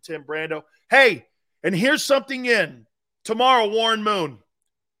sports with Tim Brando. Hey, and here's something in. Tomorrow, Warren Moon.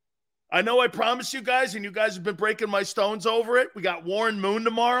 I know I promised you guys, and you guys have been breaking my stones over it. We got Warren Moon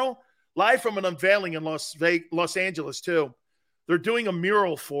tomorrow, live from an unveiling in Los Angeles, too. They're doing a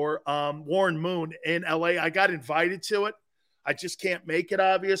mural for Warren Moon in L.A. I got invited to it. I just can't make it,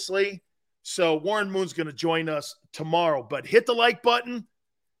 obviously. So Warren Moon's going to join us tomorrow. But hit the like button.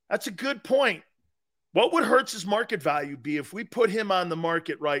 That's a good point. What would Hurts' market value be if we put him on the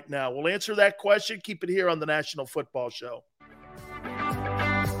market right now? We'll answer that question. Keep it here on the National Football Show.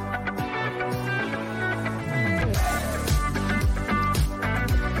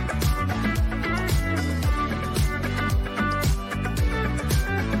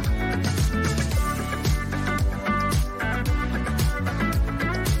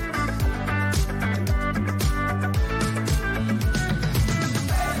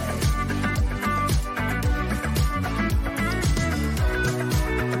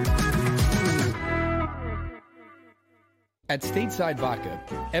 At Stateside Vodka,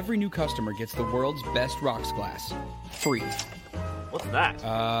 every new customer gets the world's best rocks glass, free. What's that?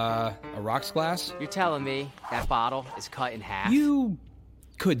 A rocks glass? You're telling me that bottle is cut in half? You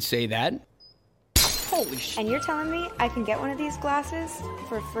could say that. Holy shit. And you're telling me I can get one of these glasses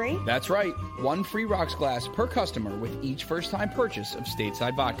for free? That's right. One free rocks glass per customer with each first-time purchase of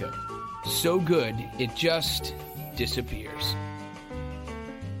Stateside Vodka. So good, it just disappears.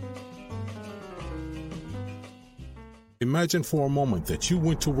 Imagine for a moment that you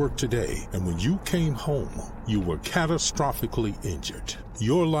went to work today, and when you came home, you were catastrophically injured.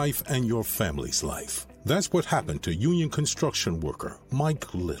 Your life and your family's life. That's what happened to union construction worker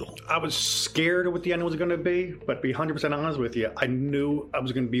Mike Little. I was scared of what the end was going to be, but to be 100% honest with you, I knew I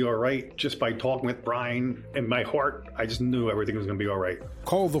was going to be all right just by talking with Brian. In my heart, I just knew everything was going to be all right.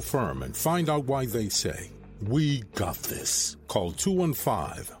 Call the firm and find out why they say, "We got this." Call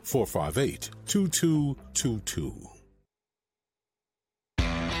 215-458-2222.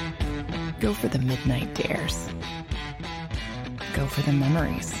 Go for the midnight dares. Go for the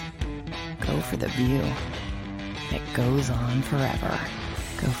memories. Go for the view that goes on forever.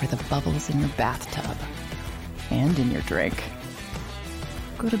 Go for the bubbles in your bathtub and in your drink.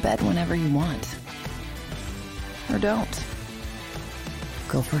 Go to bed whenever you want. Or don't.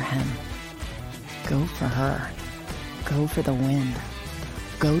 Go for him. Go for her. Go for the win.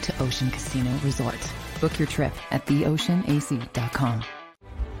 Go to Ocean Casino Resort. Book your trip at theoceanac.com.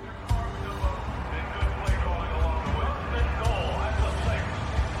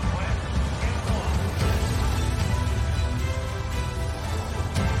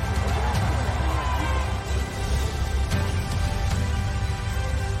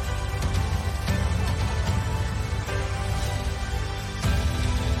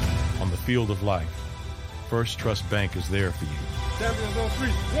 field of life, First Trust Bank is there for you.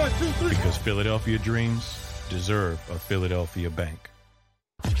 Because Philadelphia dreams deserve a Philadelphia bank.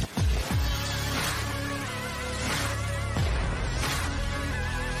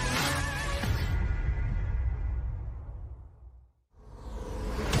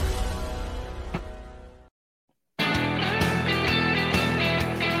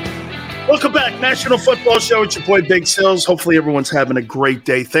 Welcome back, National Football Show. It's your boy Big Sills. Hopefully everyone's having a great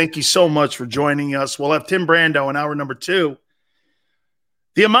day. Thank you so much for joining us. We'll have Tim Brando in hour number 2.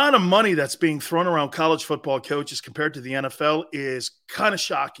 The amount of money that's being thrown around college football coaches compared to the NFL is kind of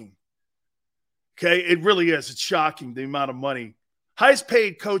shocking. Okay, it really is. It's shocking, the amount of money. Highest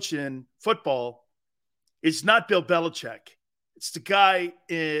paid coach in football is not Bill Belichick. It's the guy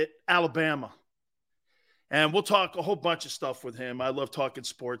in Alabama. And we'll talk a whole bunch of stuff with him. I love talking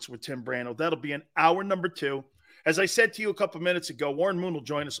sports with Tim Brando. That'll be in hour number 2. As I said to you a couple minutes ago, Warren Moon will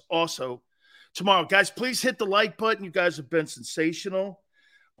join us also tomorrow. Guys, please hit the like button. You guys have been sensational.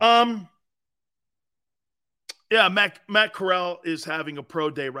 Yeah, Matt Corral is having a pro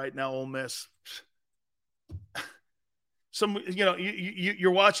day right now, Ole Miss.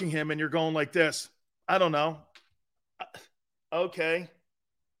 You're watching him and you're going like this. I don't know. Okay.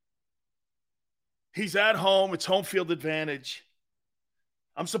 He's at home. It's home field advantage.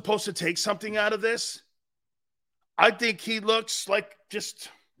 I'm supposed to take something out of this? I think he looks like just,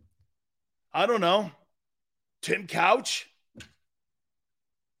 I don't know, Tim Couch?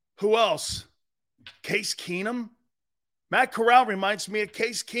 Who else? Case Keenum? Matt Corral reminds me of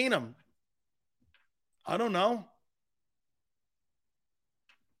Case Keenum. I don't know.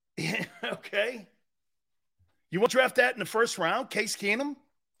 Yeah, okay. You want to draft that in the first round, Case Keenum?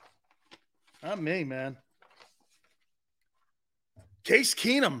 Not me, man. Case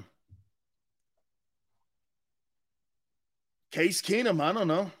Keenum. Case Keenum, I don't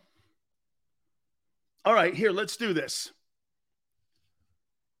know. All right, here, let's do this.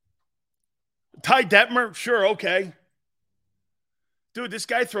 Ty Detmer, sure, okay. Dude, this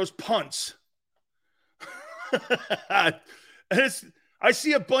guy throws punts. I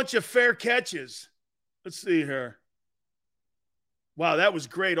see a bunch of fair catches. Let's see here. Wow, that was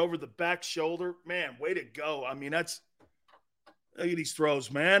great. Over the back shoulder. Man, way to go. I mean, look at these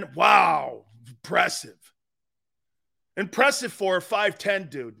throws, man. Wow. Impressive. Impressive for a 5'10",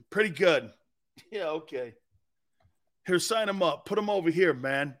 dude. Pretty good. Yeah, okay. Here, sign him up. Put him over here,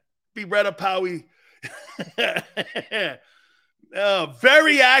 man. Be read up how he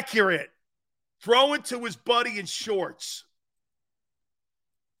very accurate. Throw it to his buddy in shorts.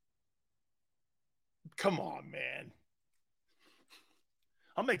 Come on, man.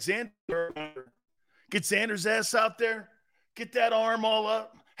 I'll make Xander. Get Xander's ass out there. Get that arm all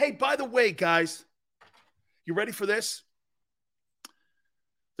up. Hey, by the way, guys, you ready for this?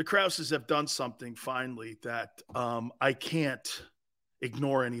 The Krauses have done something finally that I can't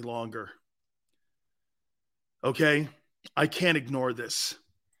ignore any longer. Okay? I can't ignore this.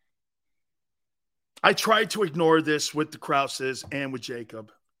 I tried to ignore this with the Krauses and with Jacob.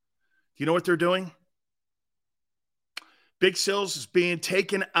 Do you know what they're doing? Big Sills is being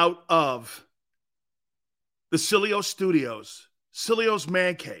taken out of the Sileo studios, Sileo's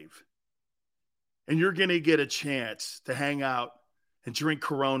man cave. And you're going to get a chance to hang out and drink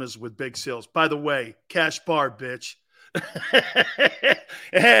Coronas with Big Sills. By the way, cash bar, bitch.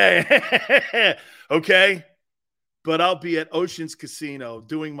 Okay? But I'll be at Ocean's Casino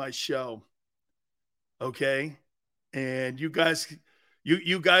doing my show. Okay? And you guys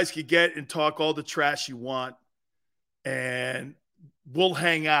can get and talk all the trash you want. And we'll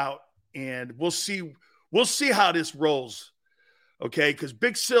hang out and we'll see how this rolls. Okay? Because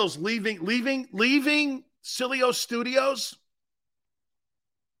Big Sills leaving Sileo Studios.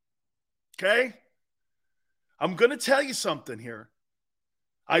 Okay? I'm going to tell you something here.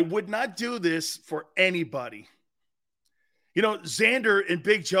 I would not do this for anybody. You know, Xander and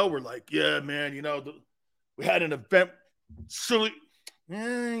Big Joe were like, yeah, man, we had an event. Silly.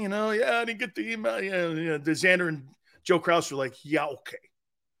 Yeah, I didn't get the email. Yeah. The Xander and Joe Krause were like, yeah, okay.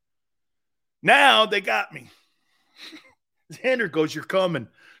 Now they got me. Xander goes, you're coming.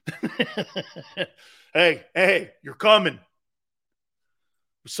 Hey, you're coming.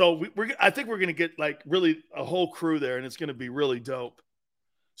 So I think we're going to get like really a whole crew there, and it's going to be really dope.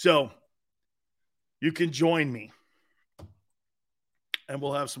 So you can join me, and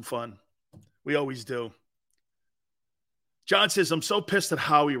we'll have some fun. We always do. John says, I'm so pissed at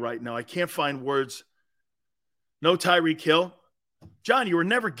Howie right now. I can't find words. No Tyreek Hill. John, you were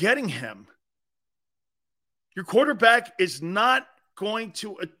never getting him. Your quarterback is not going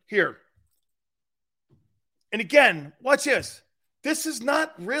to here. And again, watch this. This is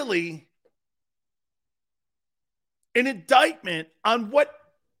not really an indictment on what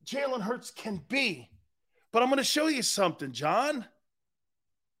Jalen Hurts can be. But I'm going to show you something, John.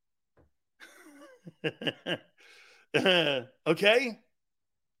 Okay?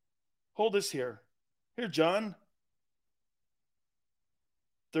 Hold this here. Here, John.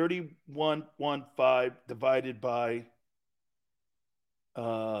 31.15 divided by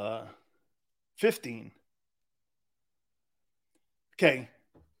 15. Okay.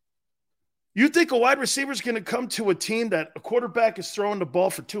 You think a wide receiver is going to come to a team that a quarterback is throwing the ball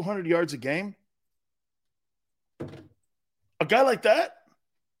for 200 yards a game? A guy like that?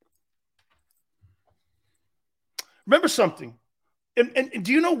 Remember something. And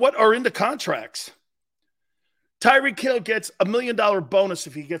do you know what are in the contracts? Tyreek Hill gets $1 million bonus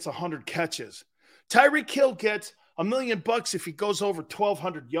if he gets 100 catches. Tyreek Hill gets $1 million if he goes over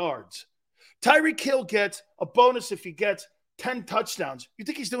 1,200 yards. Tyreek Hill gets a bonus if he gets 10 touchdowns. You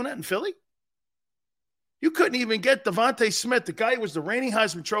think he's doing that in Philly? You couldn't even get Devontae Smith, the guy who was the reigning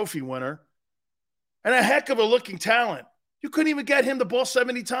Heisman Trophy winner, and a heck of a looking talent. You couldn't even get him the ball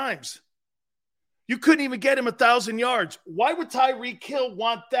 70 times. You couldn't even get him 1,000 yards. Why would Tyreek Hill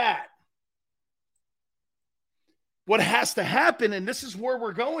want that? What has to happen, and this is where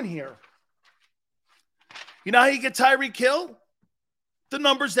we're going here. You know how you get Tyreek Hill? The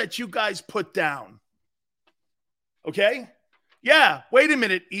numbers that you guys put down. Okay? Yeah, wait a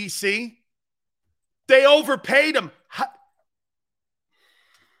minute, EC. They overpaid him.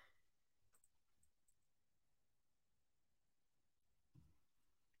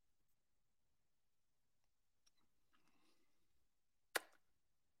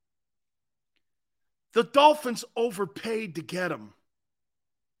 The Dolphins overpaid to get him.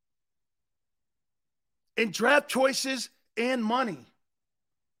 In draft choices and money.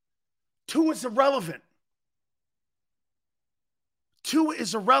 Tua is irrelevant.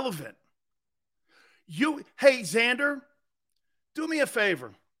 Hey, Xander, do me a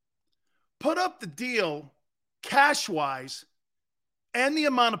favor. Put up the deal cash-wise and the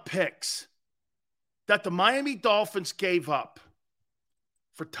amount of picks that the Miami Dolphins gave up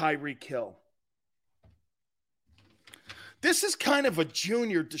for Tyreek Hill. This is kind of a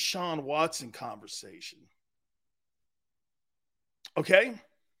junior Deshaun Watson conversation. Okay?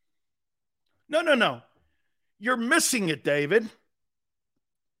 No. You're missing it, David.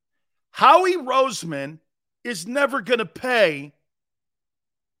 Howie Roseman is never going to pay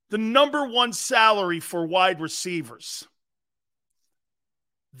the number one salary for wide receivers.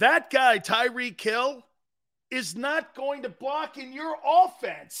 That guy, Tyreek Hill, is not going to block in your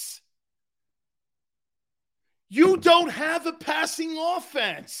offense. You don't have a passing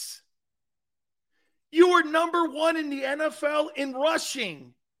offense. You are number one in the NFL in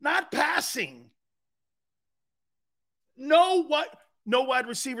rushing, not passing. No wide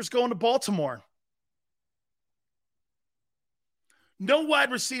receivers going to Baltimore. No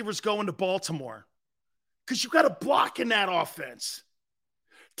wide receivers going to Baltimore because you got to block in that offense.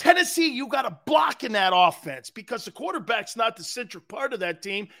 Tennessee, you got to block in that offense because the quarterback's not the central part of that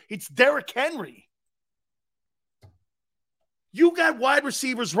team. It's Derrick Henry. You got wide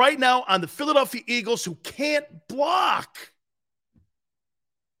receivers right now on the Philadelphia Eagles who can't block.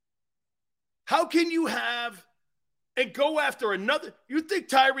 How can you have and go after another? You think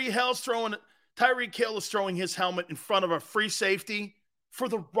Tyreek Hill is throwing his helmet in front of a free safety for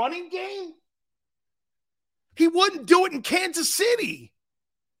the running game? He wouldn't do it in Kansas City.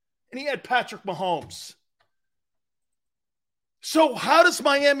 And he had Patrick Mahomes. So how does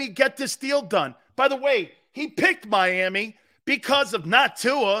Miami get this deal done? By the way, he picked Miami because of not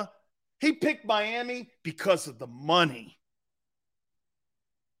Tua. He picked Miami because of the money.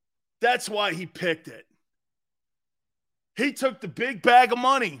 That's why he picked it. He took the big bag of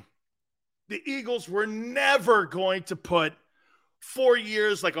money. The Eagles were never going to put 4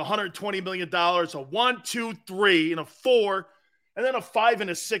 years, like $120 million, a 1, 2, 3, and a 4, and then a 5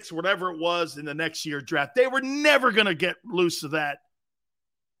 and a 6, whatever it was in the next year draft. They were never going to get loose of that.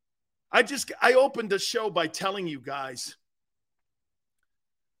 I opened the show by telling you guys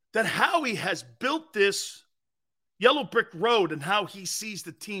that Howie has built this yellow brick road and how he sees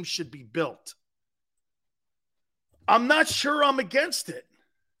the team should be built. I'm not sure I'm against it.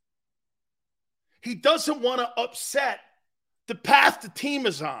 He doesn't want to upset the path the team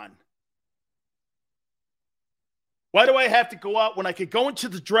is on. Why do I have to go out when I could go into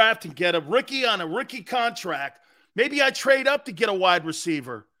the draft and get a rookie on a rookie contract? Maybe I trade up to get a wide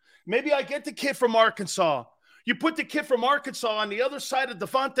receiver. Maybe I get the kid from Arkansas. You put the kid from Arkansas on the other side of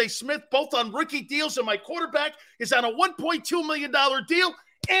Devontae Smith, both on rookie deals, and my quarterback is on a $1.2 million deal,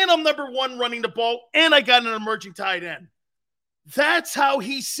 and I'm number one running the ball, and I got an emerging tight end. That's how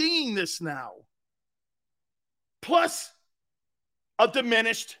he's seeing this now. plus a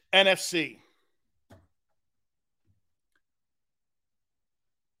diminished NFC.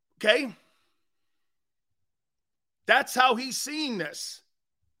 Okay? That's how he's seeing this.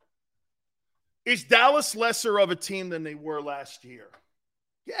 Is Dallas lesser of a team than they were last year?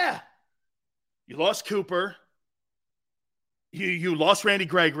 Yeah. You lost Cooper. You lost Randy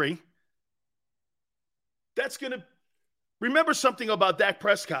Gregory. That's going to – remember something about Dak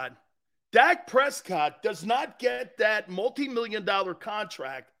Prescott. Dak Prescott does not get that multi-million-dollar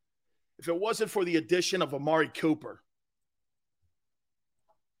contract if it wasn't for the addition of Amari Cooper.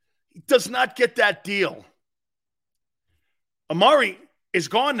 He does not get that deal. Amari is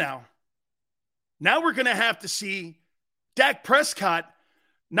gone now. Now we're going to have to see Dak Prescott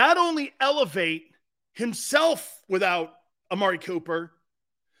not only elevate himself without Amari Cooper,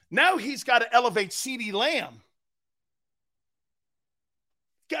 now he's got to elevate CeeDee Lamb.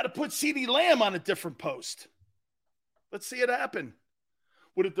 Got to put CeeDee Lamb on a different post. Let's see it happen.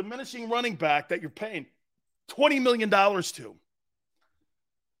 With a diminishing running back that you're paying $20 million to.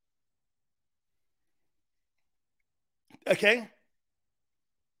 Okay?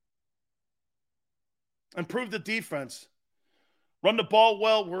 Improve the defense. Run the ball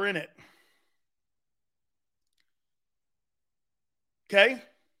well, we're in it. Okay?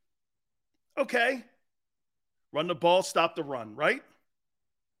 Okay. Run the ball, stop the run, right?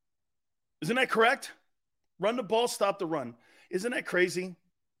 Isn't that correct? Run the ball, stop the run. Isn't that crazy?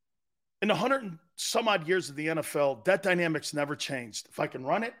 In the 100 and some odd years of the NFL, that dynamic's never changed. If I can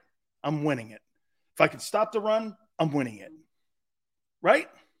run it, I'm winning it. If I can stop the run, I'm winning it. Right?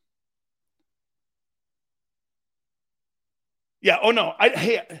 Yeah, oh no.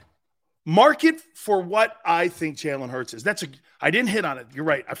 Market for what I think Jalen Hurts is. I didn't hit on it. You're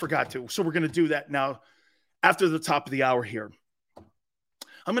right. I forgot to. So we're going to do that now after the top of the hour here.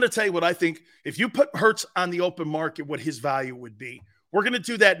 I'm going to tell you what I think. If you put Hurts on the open market, what his value would be. We're going to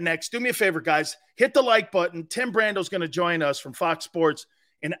do that next. Do me a favor, guys. Hit the like button. Tim Brando's going to join us from Fox Sports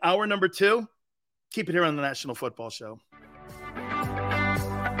in hour number 2. Keep it here on the National Football Show.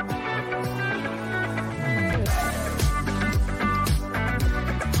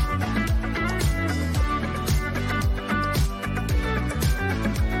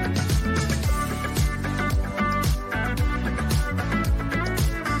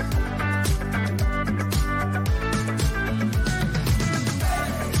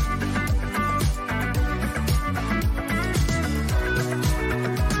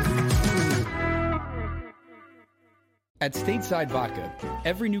 At Stateside Vodka,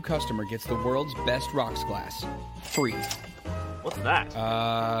 every new customer gets the world's best rocks glass, free. What's that?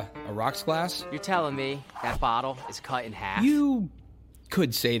 A rocks glass? You're telling me that bottle is cut in half? You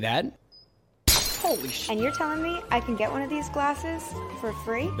could say that. Holy shit. And you're telling me I can get one of these glasses for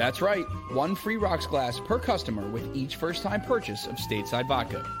free? That's right. 1 free rocks glass per customer with each first-time purchase of Stateside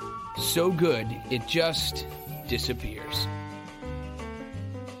Vodka. So good, it just disappears.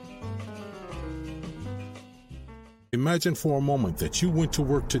 Imagine for a moment that you went to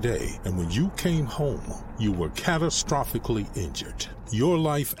work today and when you came home, you were catastrophically injured. Your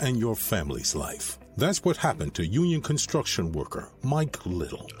life and your family's life. That's what happened to union construction worker Mike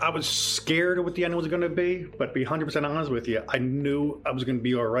Little. I was scared of what the end was going to be, but to be 100% honest with you, I knew I was going to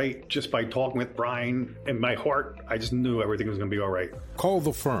be all right just by talking with Brian. In my heart, I just knew everything was going to be all right. Call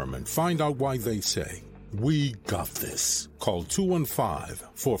the firm and find out why they say, "We got this." Call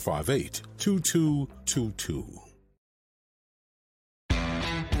 215-458-2222.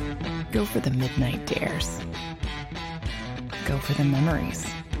 Go for the midnight dares. Go for the memories.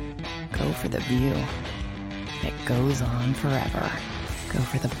 Go for the view that goes on forever. Go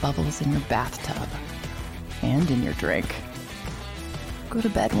for the bubbles in your bathtub and in your drink. Go to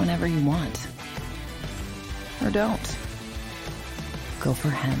bed whenever you want. Or don't. Go for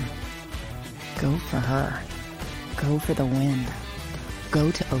him. Go for her. Go for the win. Go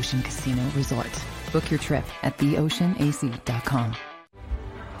to Ocean Casino Resort. Book your trip at theoceanac.com.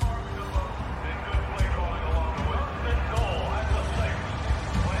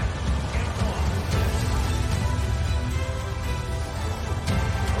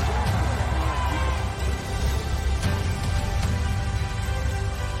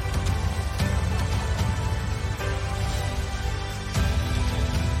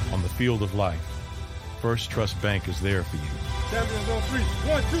 Field of life, First Trust Bank is there for you. Champions on 3.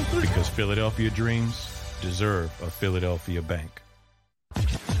 1, 2, 3. Because Philadelphia dreams deserve a Philadelphia bank.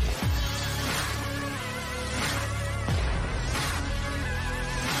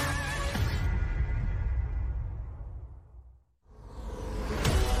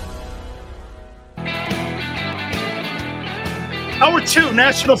 Hour 2,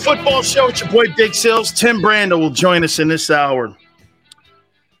 National Football Show. It's your boy Big Sills. Tim Brando will join us in this hour.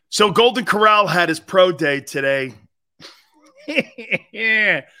 So Golden Corral had his pro day today.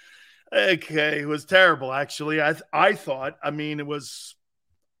 Yeah. Okay, it was terrible, actually. I thought. I mean, it was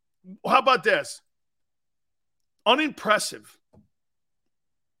 – how about this? Unimpressive.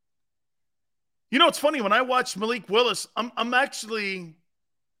 You know, it's funny. When I watch Malik Willis, I'm actually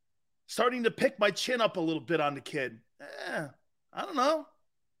starting to pick my chin up a little bit on the kid. I don't know.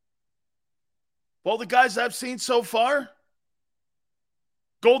 All the guys I've seen so far,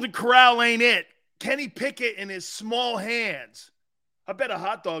 Golden Corral ain't it. Kenny Pickett in his small hands. I bet a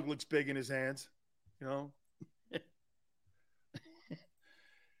hot dog looks big in his hands, you know.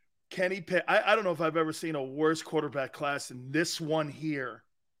 Kenny Pickett. I don't know if I've ever seen a worse quarterback class than this one here.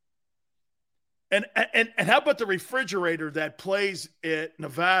 And how about the refrigerator that plays at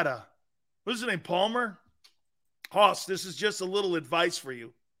Nevada? What's his name, Palmer? Hoss, this is just a little advice for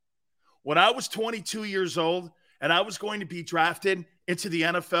you. When I was 22 years old and I was going to be drafted into the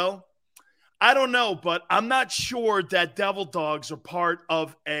NFL, I don't know, but I'm not sure that devil dogs are part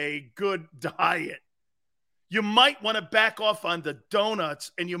of a good diet. You might want to back off on the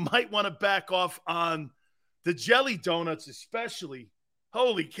donuts, and you might want to back off on the jelly donuts especially.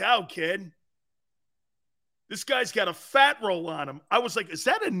 Holy cow, kid. This guy's got a fat roll on him. I was like, is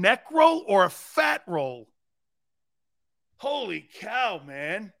that a neck roll or a fat roll? Holy cow,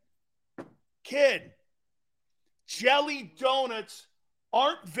 man. Kid, jelly donuts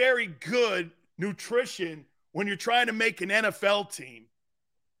aren't very good nutrition when you're trying to make an NFL team.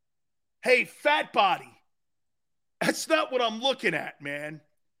 Hey, fat body. That's not what I'm looking at, man.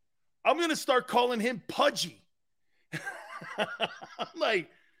 I'm going to start calling him Pudgy. I'm like,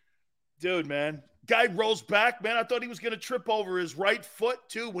 dude, man. Guy rolls back, man. I thought he was going to trip over his right foot,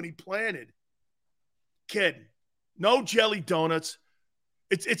 too, when he planted. Kid, no jelly donuts.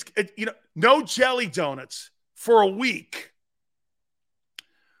 No jelly donuts for a week.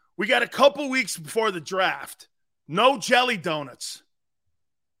 We got a couple weeks before the draft. No jelly donuts.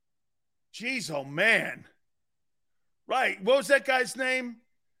 Jeez, oh, man. Right. What was that guy's name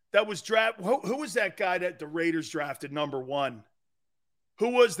that was drafted? Who was that guy that the Raiders drafted number 1? Who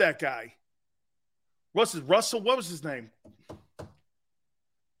was that guy? Russell? What was his name?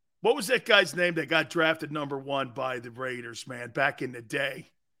 What was that guy's name that got drafted number 1 by the Raiders, man, back in the day?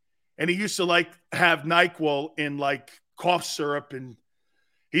 And he used to, have NyQuil in, cough syrup, and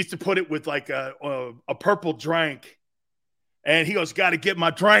he used to put it with, a purple drink. And he goes, got to get my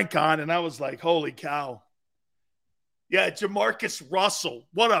drink on. And I was like, holy cow. Yeah, Jamarcus Russell.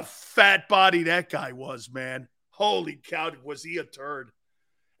 What a fat body that guy was, man. Holy cow, was he a turd.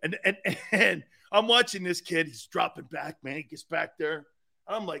 And I'm watching this kid. He's dropping back, man. He gets back there.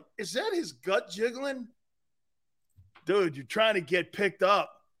 I'm like, is that his gut jiggling? Dude, you're trying to get picked up.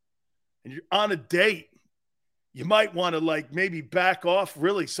 And you're on a date. You might want to, maybe back off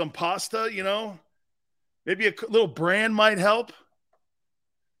really some pasta, you know? Maybe a little bran might help.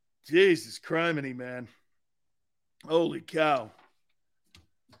 Jesus criminy, man. Holy cow.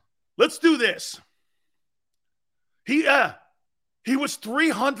 Let's do this. He was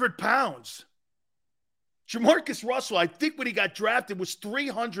 300 pounds. Jamarcus Russell, I think when he got drafted, was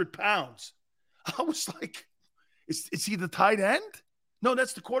 300 pounds. I was like, is he the tight end? No,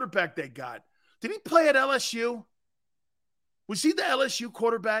 that's the quarterback they got. Did he play at LSU? Was he the LSU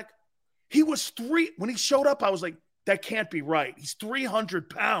quarterback? He was when he showed up, I was like, that can't be right. He's 300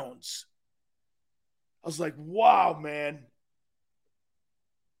 pounds. I was like, wow, man.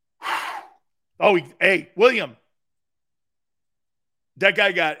 Oh, hey, William. That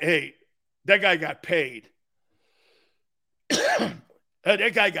guy got paid. That guy got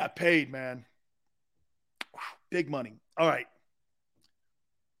paid, man. Big money. All right.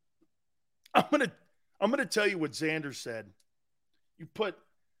 I'm gonna tell you what Xander said. You put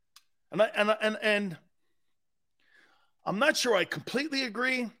and I'm not sure I completely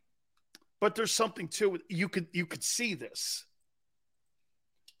agree, but there's something to it. You could see this.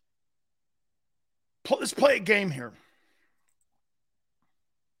 Let's play a game here.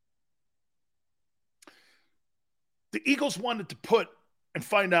 The Eagles wanted to put and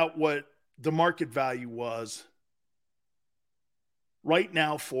find out what the market value was right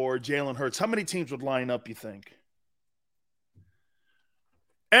now for Jalen Hurts. How many teams would line up, you think?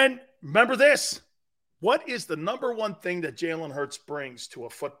 And remember this. What is the number one thing that Jalen Hurts brings to a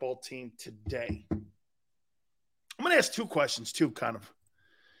football team today? I'm going to ask two questions, too, kind of,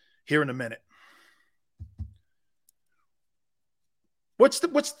 here in a minute. What's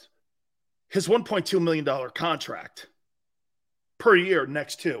his $1.2 million contract per year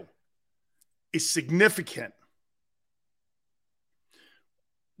next to is significant.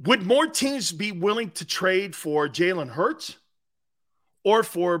 Would more teams be willing to trade for Jalen Hurts or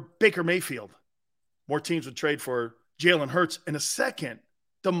for Baker Mayfield? More teams would trade for Jalen Hurts. In a second,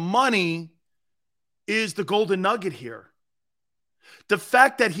 the money is the golden nugget here. The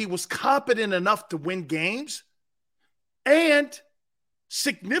fact that he was competent enough to win games and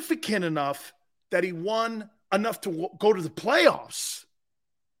significant enough that he won enough to go to the playoffs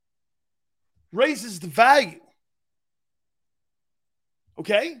raises the value.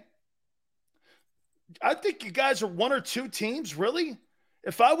 Okay? I think you guys are one or two teams, really.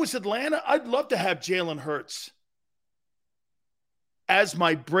 If I was Atlanta, I'd love to have Jalen Hurts as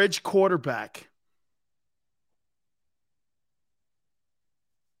my bridge quarterback.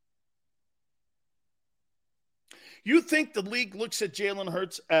 You think the league looks at Jalen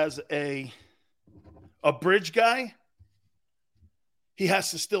Hurts as a bridge guy? He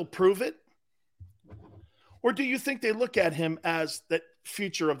has to still prove it? Or do you think they look at him as the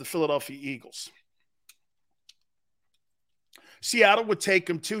future of the Philadelphia Eagles? Seattle would take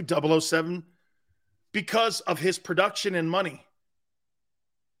him to 007 because of his production and money.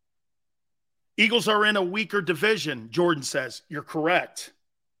 Eagles are in a weaker division, Jordan says. You're correct.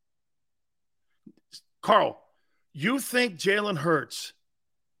 Carl, you think Jalen Hurts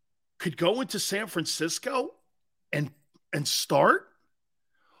could go into San Francisco and start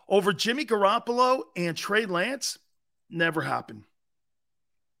over Jimmy Garoppolo and Trey Lance? Never happened.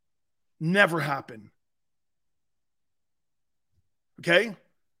 Never happened. Okay?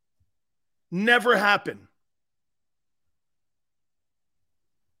 Never happened.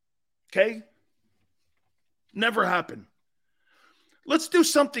 Okay? Never happened. Let's do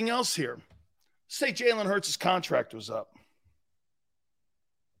something else here. Say Jalen Hurts' contract was up.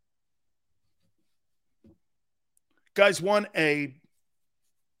 Guys won a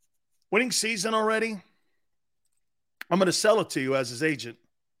winning season already. I'm going to sell it to you as his agent.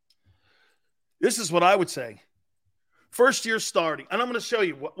 This is what I would say. First year starting. And I'm going to show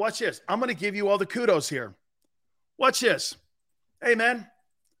you. Watch this. I'm going to give you all the kudos here. Watch this. Hey, man,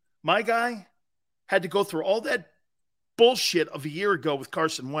 my guy had to go through all that bullshit of a year ago with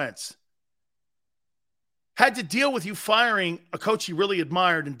Carson Wentz. Had to deal with you firing a coach he really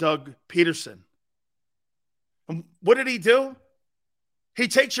admired in Doug Peterson. And what did he do? He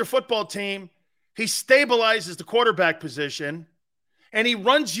takes your football team, he stabilizes the quarterback position, and he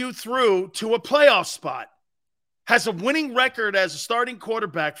runs you through to a playoff spot. Has a winning record as a starting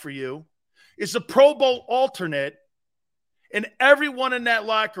quarterback for you, is a Pro Bowl alternate, and everyone in that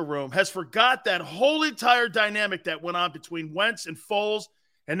locker room has forgot that whole entire dynamic that went on between Wentz and Foles,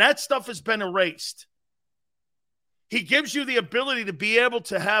 and that stuff has been erased. He gives you the ability to be able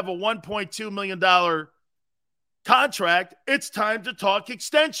to have a $1.2 million contract. It's time to talk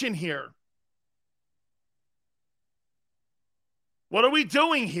extension here. What are we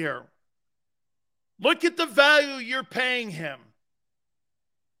doing here? Look at the value you're paying him.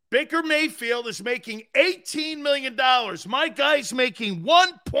 Baker Mayfield is making $18 million. My guy's making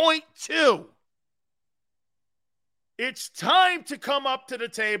 1.2. It's time to come up to the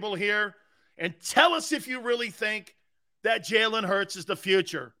table here and tell us if you really think that Jalen Hurts is the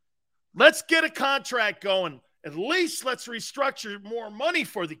future. Let's get a contract going. At least let's restructure more money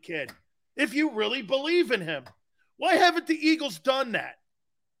for the kid if you really believe in him. Why haven't the Eagles done that?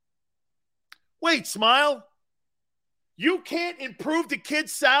 Wait, Smile. You can't improve the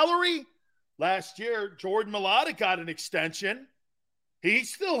kid's salary? Last year, Jordan Mailata got an extension. He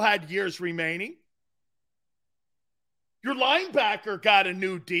still had years remaining. Your linebacker got a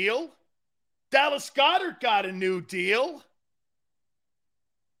new deal. Dallas Goedert got a new deal.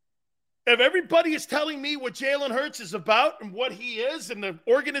 If everybody is telling me what Jalen Hurts is about and what he is and the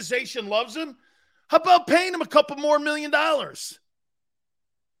organization loves him, how about paying him a couple more $1 million?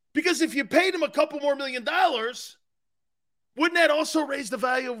 Because if you paid him a couple more $1 million, wouldn't that also raise the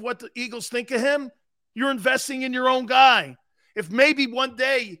value of what the Eagles think of him? You're investing in your own guy. If maybe one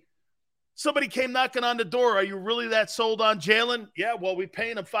day somebody came knocking on the door, are you really that sold on Jalen? Yeah, well, we're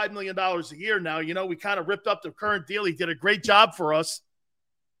paying him $5 million a year now. You know, we kind of ripped up the current deal. He did a great job for us.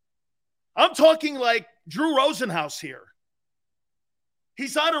 I'm talking like Drew Rosenhaus here.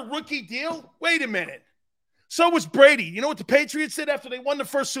 He's on a rookie deal? Wait a minute. So was Brady. You know what the Patriots did after they won the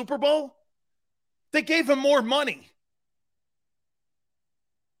first Super Bowl? They gave him more money.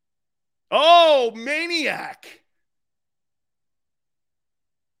 Oh, maniac.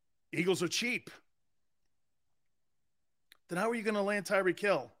 Eagles are cheap. Then how are you going to land Tyreek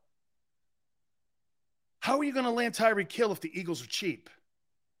Hill? How are you going to land Tyreek Hill if the Eagles are cheap?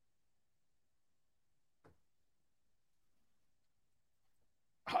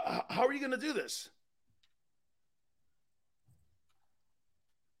 How are you going to do this?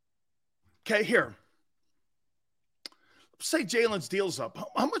 Okay, here. Say Jalen's deal's up.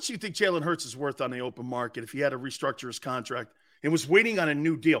 How much do you think Jalen Hurts is worth on the open market if he had to restructure his contract and was waiting on a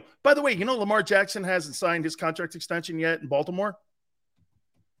new deal? By the way, you know Lamar Jackson hasn't signed his contract extension yet in Baltimore?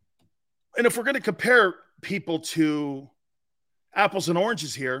 And if we're going to compare people to apples and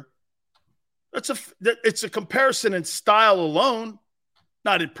oranges here, it's a comparison in style alone,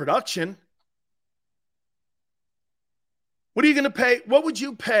 not in production. What are you going to pay? What would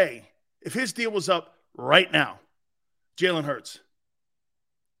you pay if his deal was up right now? Jalen Hurts.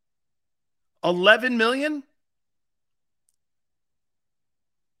 $11 million?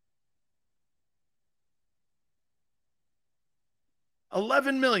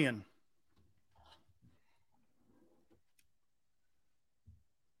 $11 million.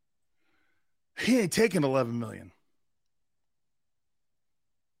 He ain't taking $11 million.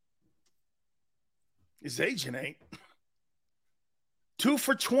 His agent ain't. 2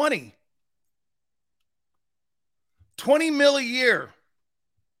 for $20. $20 million a year.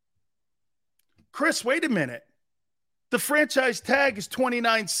 Chris, wait a minute. The franchise tag is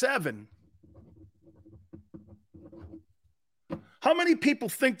 $29.7. How many people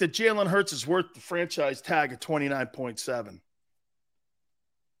think that Jalen Hurts is worth the franchise tag of $29.7?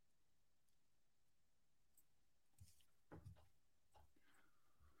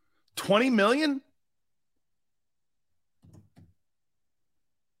 $20 million?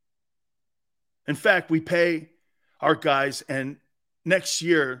 In fact, we pay our guys, and next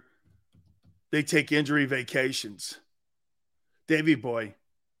year they take injury vacations. Davey boy.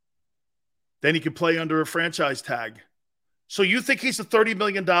 Then he can play under a franchise tag. So you think he's a $30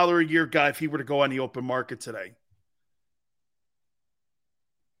 million a year guy if he were to go on the open market today?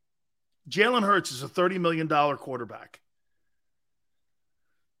 Jalen Hurts is a $30 million quarterback.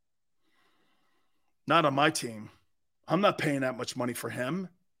 Not on my team. I'm not paying that much money for him.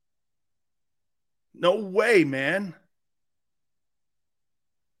 No way, man.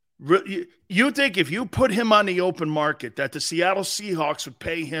 You think if you put him on the open market that the Seattle Seahawks would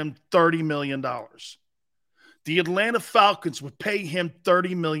pay him $30 million? The Atlanta Falcons would pay him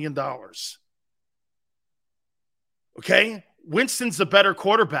 $30 million. Okay? Winston's the better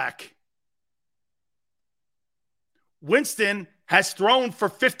quarterback. Winston has thrown for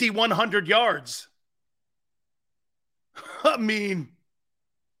 5,100 yards. I mean,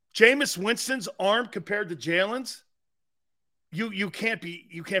 Jameis Winston's arm compared to Jalen's, you can't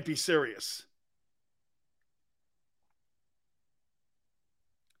be serious.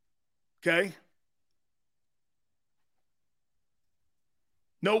 Okay?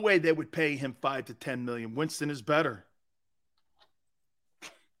 No way they would pay him $5 to $10 million. Winston is better.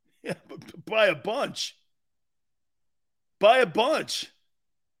 Yeah, but by a bunch. By a bunch.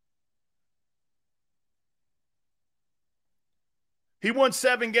 He won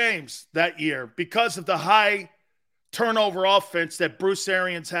 7 games that year because of the high turnover offense that Bruce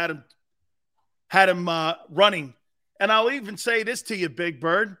Arians had him running. And I'll even say this to you, Big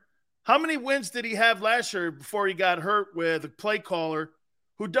Bird. How many wins did he have last year before he got hurt with a play caller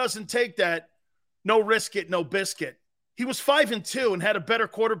who doesn't take that no risk it, no biscuit? He was 5-2 and had a better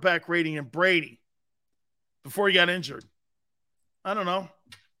quarterback rating than Brady before he got injured. I don't know.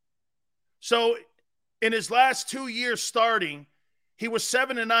 So in his last 2 years starting, he was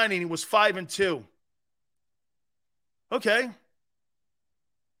 7-9 and he was 5-2. Okay.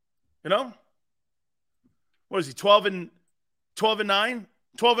 You know? What is he, 12-9?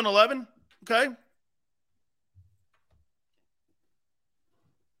 12-11? Okay.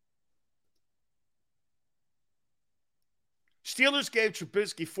 Steelers gave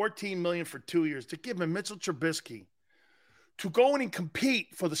Trubisky $14 million for 2 years to give him Mitchell Trubisky to go in and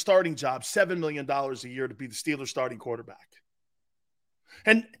compete for the starting job, $7 million a year to be the Steelers starting quarterback.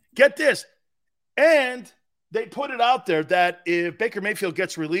 And get this, and they put it out there that if Baker Mayfield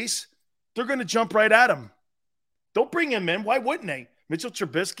gets released, they're going to jump right at him. Don't bring him in. Why wouldn't they? Mitchell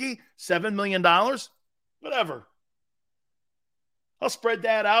Trubisky, $7 million? Whatever. I'll spread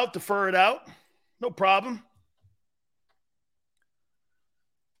that out, defer it out. No problem.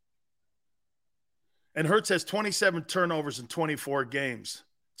 And Hurts has 27 turnovers in 24 games,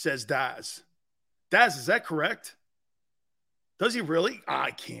 says Daz. Daz, is that correct? Does he really? I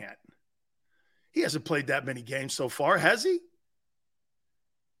can't. He hasn't played that many games so far, has he?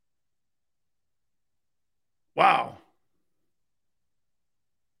 Wow.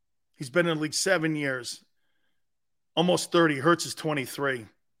 He's been in the league 7 years. Almost 30. Hurts is 23.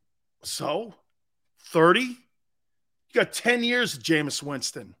 So? 30? You got 10 years of Jameis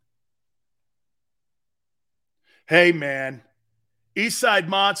Winston. Hey, man. Eastside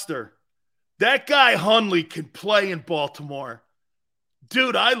Monster. That guy Hundley can play in Baltimore.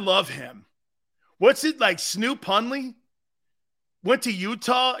 Dude, I love him. What's it like? Snoop Hundley went to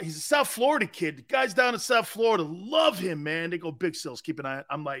Utah. He's a South Florida kid. The guys down in South Florida love him, man. They go Big Sills. Keep an eye.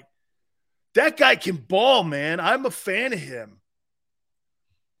 I'm like, that guy can ball, man. I'm a fan of him.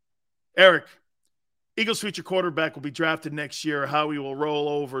 Eric, Eagles' future quarterback will be drafted next year. How he will roll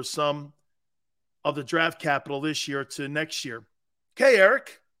over some of the draft capital this year to next year. Okay,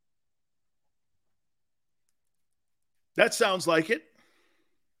 Eric. That sounds like it.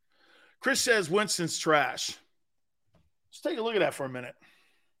 Chris says Winston's trash. Let's take a look at that for a minute.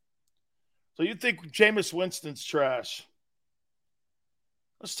 So you think Jameis Winston's trash?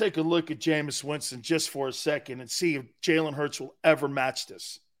 Let's take a look at Jameis Winston just for a second and see if Jalen Hurts will ever match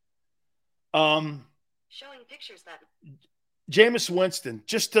this. Showing pictures that Jameis Winston,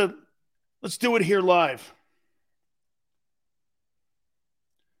 let's do it here live.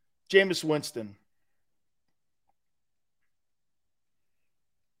 Jameis Winston.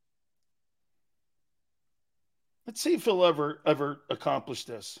 Let's see if he'll ever accomplish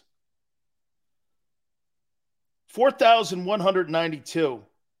this. 4,192.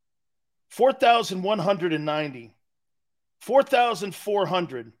 4,190.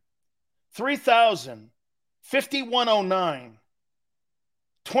 4,400. 3,000. 5,109.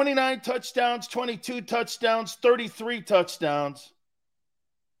 29 touchdowns, 22 touchdowns, 33 touchdowns.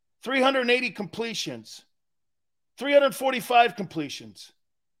 380 completions. 345 completions.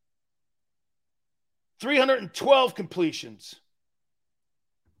 312 completions.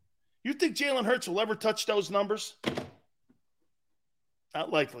 You think Jalen Hurts will ever touch those numbers?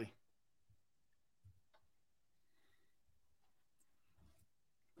 Not likely.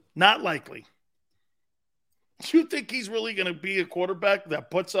 Not likely. You think he's really going to be a quarterback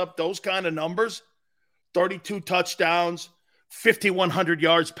that puts up those kind of numbers? 32 touchdowns, 5,100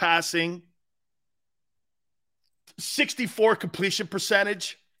 yards passing, 64 completion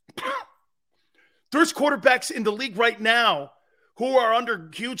percentage. There's quarterbacks in the league right now who are under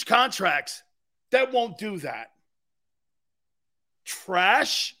huge contracts that won't do that.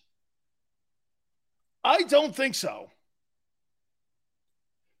 Trash? I don't think so.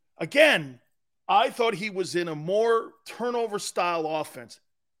 Again, I thought he was in a more turnover-style offense.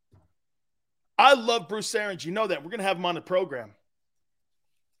 I love Bruce Arians. You know that. We're going to have him on the program.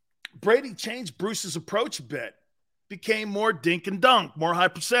 Brady changed Bruce's approach a bit. Became more dink and dunk, more high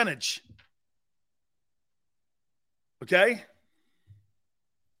percentage. Okay?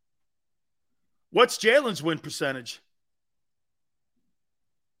 What's Jalen's win percentage?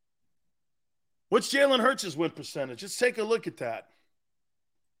 What's Jalen Hurts' win percentage? Let's take a look at that.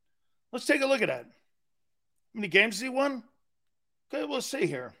 Let's take a look at that. How many games has he won? Okay, we'll see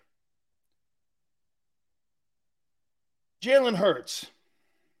here. Jalen Hurts.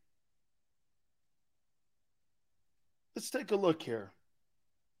 Let's take a look here.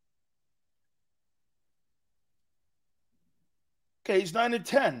 Okay, he's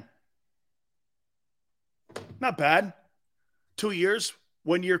 9-10. Not bad. 2 years,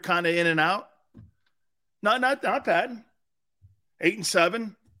 1 year kind of in and out. Not bad.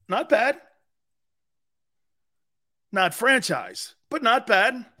 8-7. Not bad. Not franchise, but not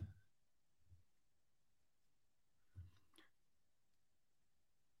bad.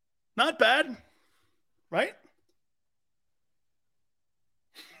 Not bad, right?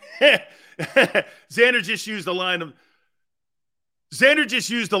 Xander just used the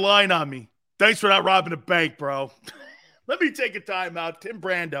line on me. Thanks for not robbing a bank, bro. Let me take a time out. Tim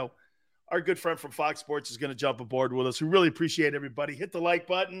Brando, our good friend from Fox Sports, is going to jump aboard with us. We really appreciate everybody. Hit the like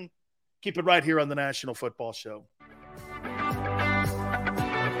button. Keep it right here on the National Football Show.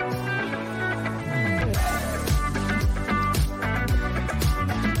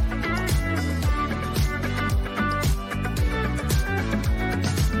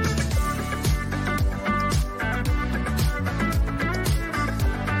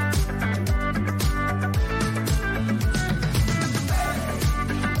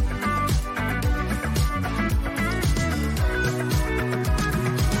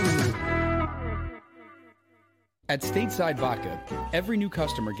 At Stateside Vodka, every new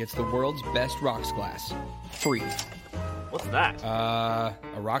customer gets the world's best rocks glass. Free. What's that? A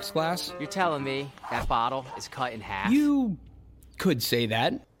rocks glass? You're telling me that bottle is cut in half? You could say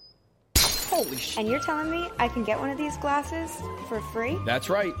that. Holy shit. And you're telling me I can get one of these glasses for free? That's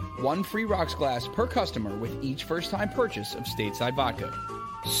right. 1 free rocks glass per customer with each first-time purchase of Stateside Vodka.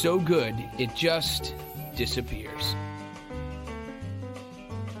 So good, it just disappears.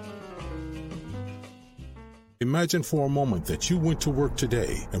 Imagine for a moment that you went to work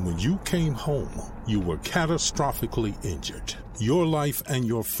today and when you came home, you were catastrophically injured. Your life and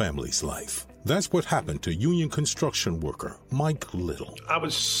your family's life. That's what happened to union construction worker Mike Little. I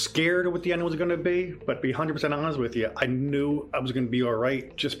was scared of what the end was going to be, but to be 100% honest with you, I knew I was going to be all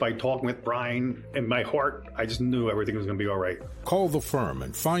right just by talking with Brian. In my heart, I just knew everything was going to be all right. Call the firm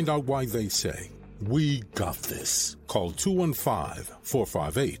and find out why they say, "We got this." Call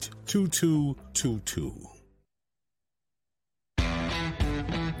 215-458-2222.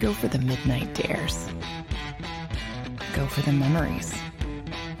 Go for the midnight dares. Go for the memories.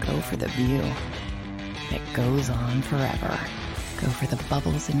 Go for the view that goes on forever. Go for the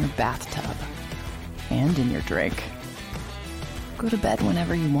bubbles in your bathtub and in your drink. Go to bed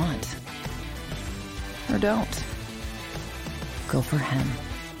whenever you want. Or don't. Go for him.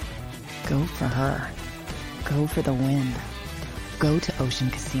 Go for her. Go for the win. Go to Ocean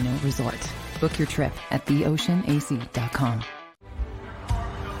Casino Resort. Book your trip at theoceanac.com.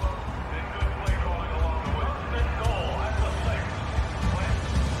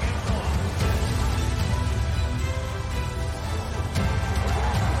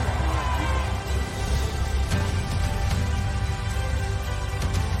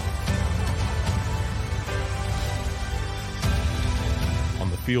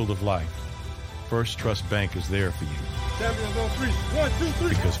 Field of life, First Trust Bank is there for you. Champions on three. 1, 2, 3.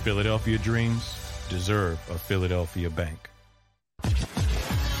 Because Philadelphia dreams deserve a Philadelphia bank.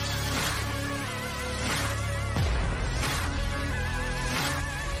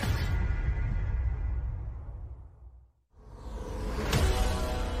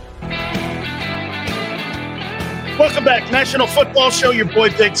 Welcome back. National Football Show, your boy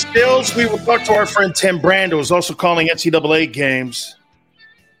Big Stills. We will talk to our friend Tim Brand, who's also calling NCAA games.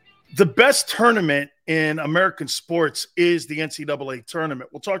 The best tournament in American sports is the NCAA tournament.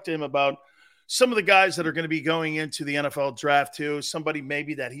 We'll talk to him about some of the guys that are going to be going into the NFL draft too. Somebody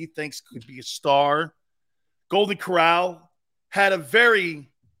maybe that he thinks could be a star. Golden Corral had a very,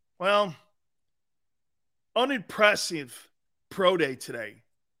 unimpressive pro day today.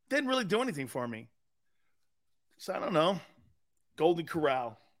 Didn't really do anything for me. So I don't know. Golden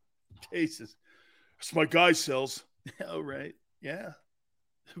Corral. Cases. It's my guy, Sills. All right. Yeah.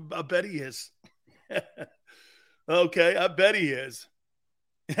 I bet he is. Okay, I bet he is.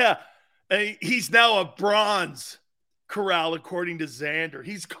 Yeah, and he's now a bronze Corral, according to Xander.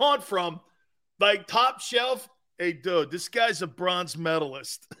 He's gone from, like, top shelf. Hey, dude, this guy's a bronze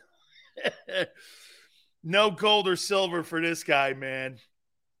medalist. No gold or silver for this guy, man.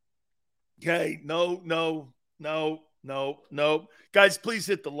 Okay, no. Guys, please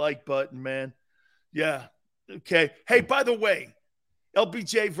hit the like button, man. Yeah, okay. Hey, by the way,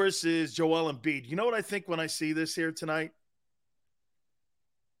 LBJ versus Joel Embiid. You know what I think when I see this here tonight?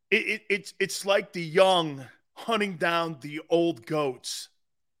 It's like the young hunting down the old goats.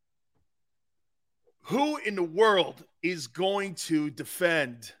 Who in the world is going to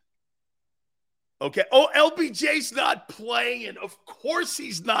defend? Okay. Oh, LBJ's not playing. Of course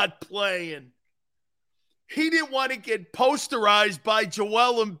he's not playing. He didn't want to get posterized by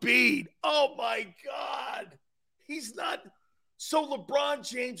Joel Embiid. Oh, my God. He's not. So LeBron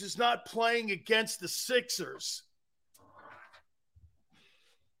James is not playing against the Sixers.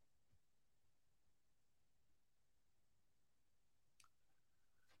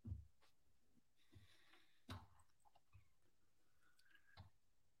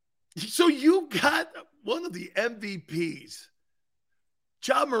 So you got one of the MVPs,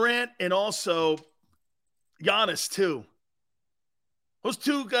 Ja Morant, and also Giannis, too. Those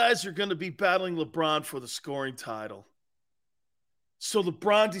two guys are going to be battling LeBron for the scoring title. So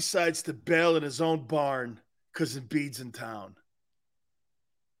LeBron decides to bail in his own barn because Embiid's in town.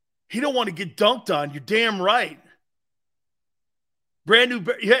 He don't want to get dunked on. You're damn right. Brand new.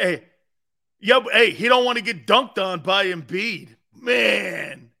 Hey, he don't want to get dunked on by Embiid.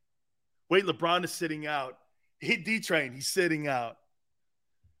 Man. Wait, LeBron is sitting out. D-Train, he's sitting out.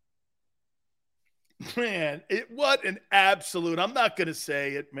 Man, what an absolute. I'm not going to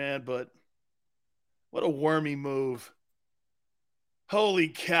say it, man, but what a wormy move. Holy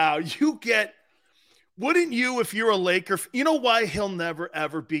cow. Wouldn't you, if you're a Laker, you know why he'll never,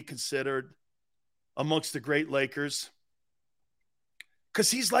 ever be considered amongst the great Lakers?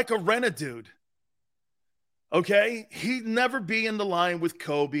 Because he's like a rent-a-dude. Okay? He'd never be in the line with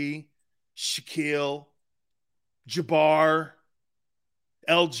Kobe, Shaquille, Jabbar,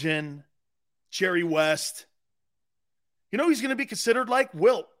 Elgin, Jerry West. You know he's going to be considered like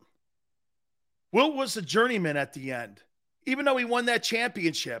Wilt. Wilt was a journeyman at the end. Even though he won that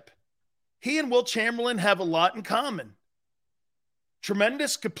championship, he and Wilt Chamberlain have a lot in common.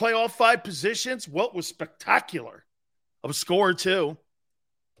 Tremendous, could play all 5 positions. Wilt was spectacular. Of a scorer, too.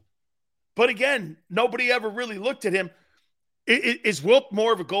 But again, nobody ever really looked at him. Is Wilt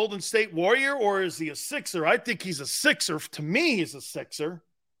more of a Golden State Warrior or is he a Sixer? I think he's a Sixer. To me, he's a Sixer.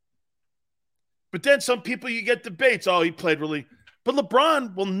 But then some people, you get debates. Oh, he played really. But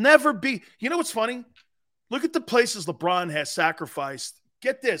LeBron will never be. You know what's funny? Look at the places LeBron has sacrificed.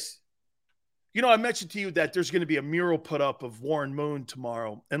 Get this. You know, I mentioned to you that there's going to be a mural put up of Warren Moon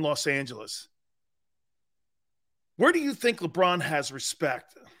tomorrow in Los Angeles. Where do you think LeBron has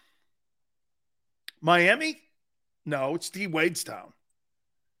respect? Miami? No, it's D. Wade's town.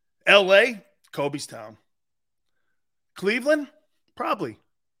 L.A.? Kobe's town. Cleveland? Probably.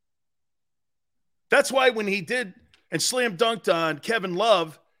 That's why when he did and slam dunked on Kevin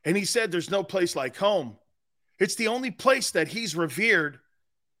Love and he said there's no place like home, it's the only place that he's revered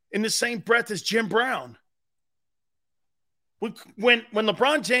in the same breath as Jim Brown. When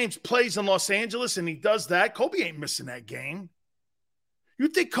LeBron James plays in Los Angeles and he does that, Kobe ain't missing that game. You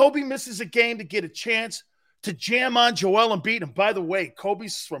think Kobe misses a game to get a chance to jam on Joel Embiid? And by the way,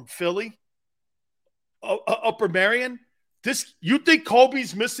 Kobe's from Philly, Upper Marion. You think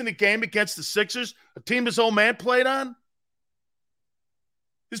Kobe's missing a game against the Sixers, a team his old man played on?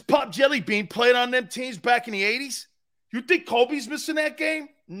 His Pop Jelly Bean played on them teams back in the 80s? You think Kobe's missing that game?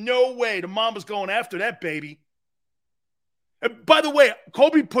 No way. The Mama's going after that baby. And by the way,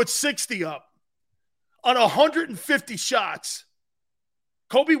 Kobe put 60 up on 150 shots.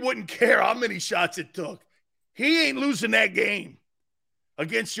 Kobe wouldn't care how many shots it took. He ain't losing that game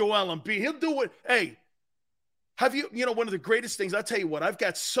against Joel Embiid. He'll do it. Hey, one of the greatest things, I'll tell you what, I've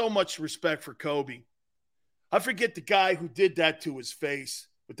got so much respect for Kobe. I forget the guy who did that to his face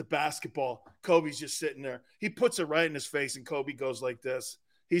with the basketball. Kobe's just sitting there. He puts it right in his face, and Kobe goes like this.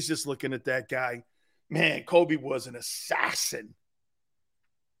 He's just looking at that guy. Man, Kobe was an assassin.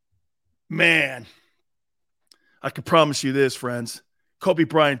 Man, I can promise you this, friends. Kobe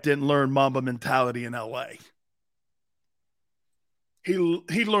Bryant didn't learn Mamba mentality in L.A. He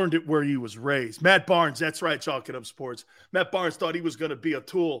learned it where he was raised. Matt Barnes, that's right, Chalk It Up Sports. Matt Barnes thought he was going to be a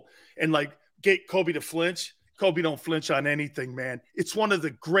tool and, get Kobe to flinch. Kobe don't flinch on anything, man. It's one of the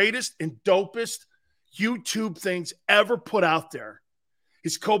greatest and dopest YouTube things ever put out there.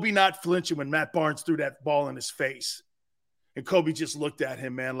 Is Kobe not flinching when Matt Barnes threw that ball in his face? And Kobe just looked at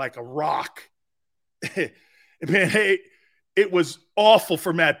him, man, like a rock. Man, hey, it was awful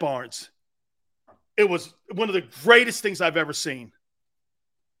for Matt Barnes. It was one of the greatest things I've ever seen.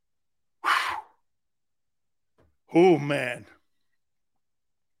 Oh, man.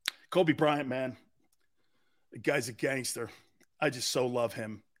 Kobe Bryant, man. The guy's a gangster. I just so love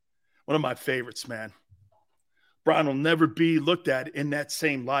him. One of my favorites, man. Brian will never be looked at in that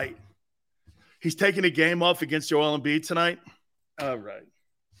same light. He's taking a game off against Joel Embiid tonight. All right.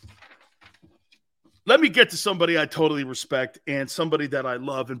 Let me get to somebody I totally respect and somebody that I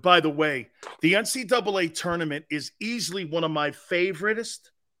love. And by the way, the NCAA tournament is easily one of my favoriteest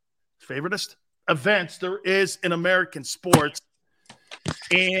events there is in American sports.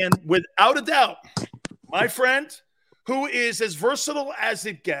 And without a doubt, my friend, who is as versatile as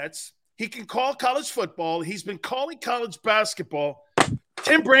it gets, he can call college football. He's been calling college basketball.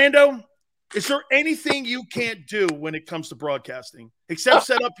 Tim Brando, is there anything you can't do when it comes to broadcasting except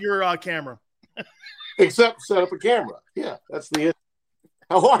set up your camera? Except set up a camera. Yeah, that's the it.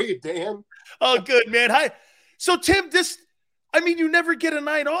 How are you, Dan? Oh, good, man. Hi. So, Tim, you never get a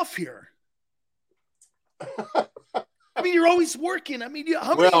night off here. You're always working. How many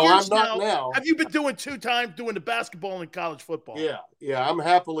years now have you been doing 2 times doing the basketball and college football? Yeah. I'm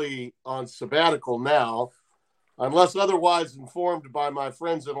happily on sabbatical now, unless otherwise informed by my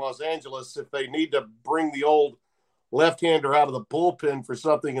friends in Los Angeles if they need to bring the old left-hander out of the bullpen for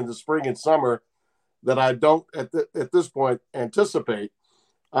something in the spring and summer that I don't at this point anticipate.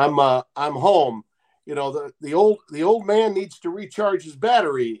 I'm home. The old man needs to recharge his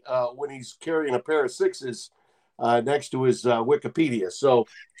battery when he's carrying a pair of 6s next to his Wikipedia. So,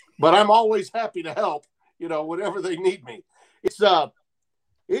 but I'm always happy to help, whenever they need me.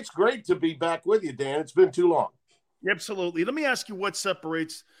 It's great to be back with you, Dan. It's been too long. Absolutely. Let me ask you what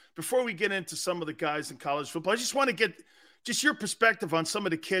separates, before we get into some of the guys in college football, I just want to get just your perspective on some of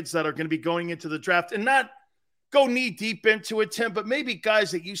the kids that are going to be going into the draft, and not go knee deep into it, Tim, but maybe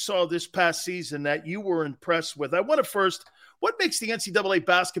guys that you saw this past season that you were impressed with. I want to first, what makes the NCAA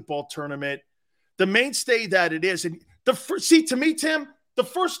basketball tournament the mainstay that it is? And to me, Tim, the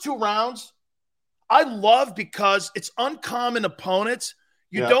first 2 rounds, I love because it's uncommon opponents.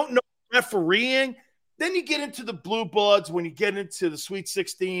 You don't know refereeing. Then you get into the blue bloods when you get into the Sweet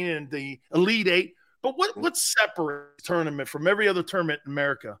 16 and the Elite 8. But what separates the tournament from every other tournament in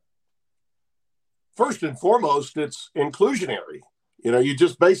America? First and foremost, it's inclusionary. You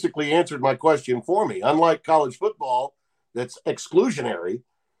just basically answered my question for me. Unlike college football, that's exclusionary.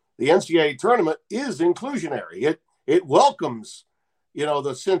 The NCAA tournament is inclusionary. It welcomes, the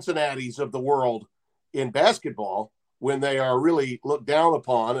Cincinnatis of the world in basketball when they are really looked down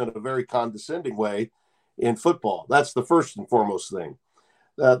upon in a very condescending way in football. That's the first and foremost thing.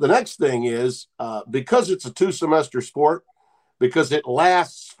 The next thing is because it's a 2-semester sport, because it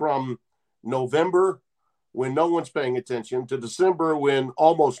lasts from November when no one's paying attention to December when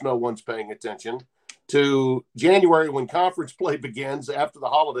almost no one's paying attention to January when conference play begins after the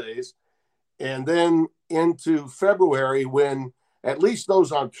holidays, and then into February when at least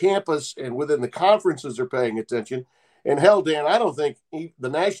those on campus and within the conferences are paying attention. And hell, Dan, I don't think the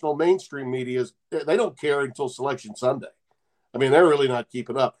national mainstream media they don't care until Selection Sunday. I mean, they're really not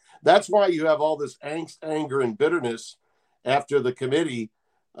keeping up. That's why you have all this angst, anger, and bitterness after the committee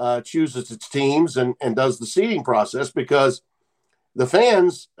chooses its teams and does the seeding process, because the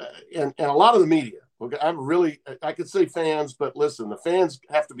fans and a lot of the media, I could say fans, but listen, the fans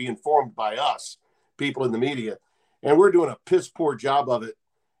have to be informed by us, people in the media, and we're doing a piss poor job of it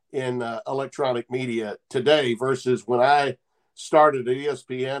in electronic media today versus when I started at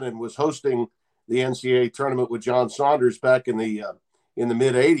ESPN and was hosting the NCAA tournament with John Saunders back in the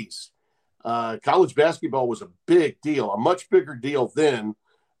mid 80s. College basketball was a big deal, a much bigger deal then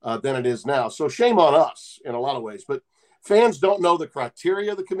than it is now. So shame on us in a lot of ways, but fans don't know the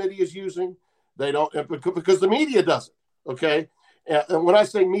criteria the committee is using. They don't, because the media doesn't. Okay. And when I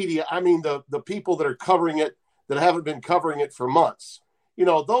say media, I mean the people that are covering it that haven't been covering it for months.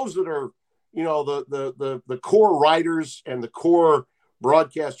 Those that are, the core writers and the core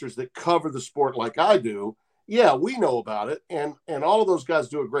broadcasters that cover the sport like I do. Yeah, we know about it. And all of those guys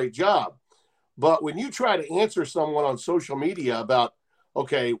do a great job. But when you try to answer someone on social media about,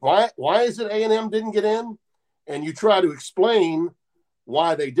 okay, why is it A&M didn't get in? And you try to explain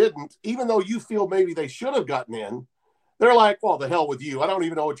why they didn't, even though you feel maybe they should have gotten in, they're like, well, the hell with you. I don't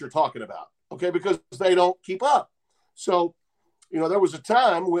even know what you're talking about. Okay, because they don't keep up. So, there was a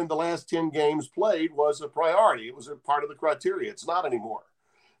time when the last 10 games played was a priority. It was a part of the criteria. It's not anymore.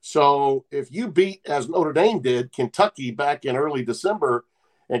 So if you beat, as Notre Dame did, Kentucky back in early December,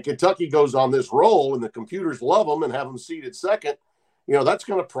 and Kentucky goes on this roll and the computers love them and have them seated second, that's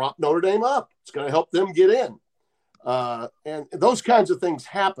going to prop Notre Dame up. It's going to help them get in. And those kinds of things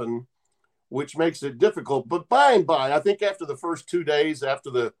happen, which makes it difficult. But by and by, I think after the first 2 days after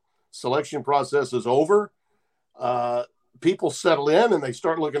the selection process is over, people settle in and they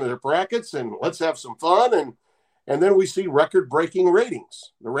start looking at their brackets and let's have some fun. And then we see record-breaking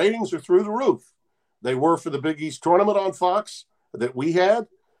ratings. The ratings are through the roof. They were for the Big East tournament on Fox that we had.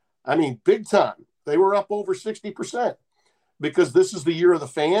 I mean, big time. They were up over 60% because this is the year of the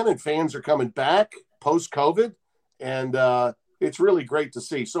fan and fans are coming back post-COVID. And it's really great to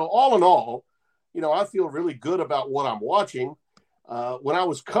see. So all in all, I feel really good about what I'm watching. When I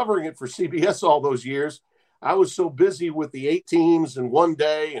was covering it for CBS all those years, I was so busy with the 8 teams in one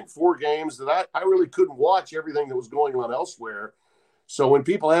day and 4 games that I really couldn't watch everything that was going on elsewhere. So when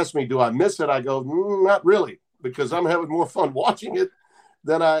people ask me, do I miss it? I go, not really, because I'm having more fun watching it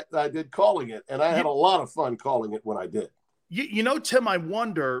than I did calling it. And I had a lot of fun calling it when I did. Tim, I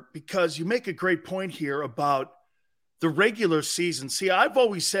wonder, because you make a great point here about the regular season. See, I've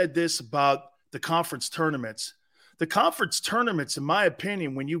always said this about the conference tournaments. The conference tournaments, in my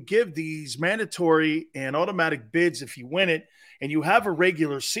opinion, when you give these mandatory and automatic bids, if you win it, and you have a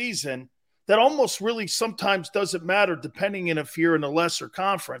regular season, that almost really sometimes doesn't matter depending if you're in a lesser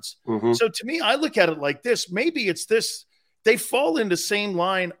conference. Mm-hmm. So to me, I look at it like this. Maybe it's this. They fall in the same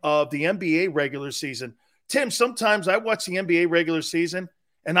line of the NBA regular season. Tim, sometimes I watch the NBA regular season,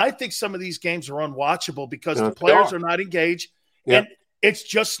 and I think some of these games are unwatchable because the players are not engaged. Yeah. And it's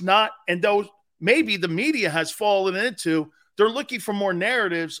just not – and those – maybe the media has fallen into, they're looking for more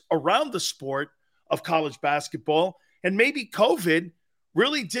narratives around the sport of college basketball. And maybe COVID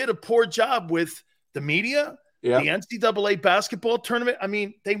really did a poor job with the media, the NCAA basketball tournament. I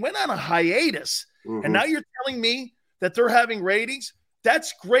mean, they went on a hiatus. Mm-hmm. And now you're telling me that they're having ratings?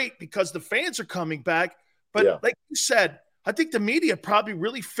 That's great because the fans are coming back. But like you said, I think the media probably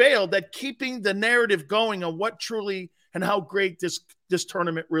really failed at keeping the narrative going on what truly and how great this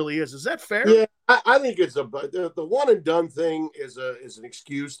tournament really is. Is that fair? Yeah, I think it's the one and done thing is an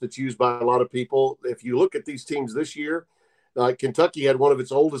excuse that's used by a lot of people. If you look at these teams this year, Kentucky had one of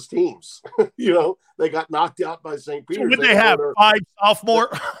its oldest teams. They got knocked out by St. Peter's. So they have 5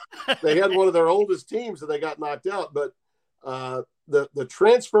 sophomore. They had one of their oldest teams and they got knocked out. But the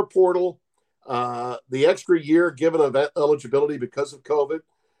transfer portal, the extra year given of eligibility because of COVID,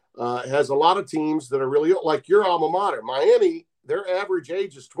 has a lot of teams that are really like your alma mater, Miami. Their average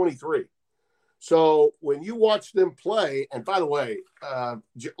age is 23. So when you watch them play, and by the way,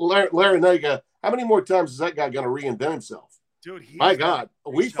 Larinaga, how many more times is that guy going to reinvent himself? Dude, my God,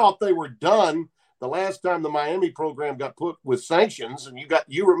 we thought they were done the last time the Miami program got put with sanctions, and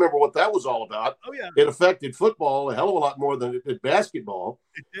you remember what that was all about. Oh, yeah. It affected football a hell of a lot more than it did basketball.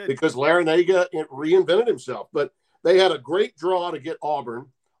 It did. Because Larinaga reinvented himself. But they had a great draw to get Auburn.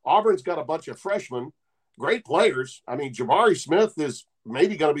 Auburn's got a bunch of freshmen, great players. I mean, Jabari Smith is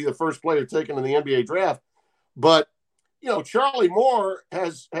maybe going to be the first player taken in the NBA draft. But, Charlie Moore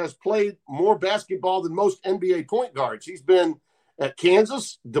has played more basketball than most NBA point guards. He's been at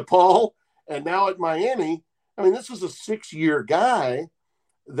Kansas, DePaul, and now at Miami. I mean, this is a 6-year guy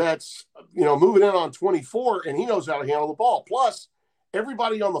that's, moving in on 24, and he knows how to handle the ball. Plus,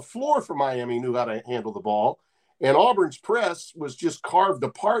 everybody on the floor for Miami knew how to handle the ball, and Auburn's press was just carved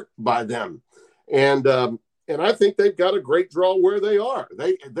apart by them. And I think they've got a great draw where they are.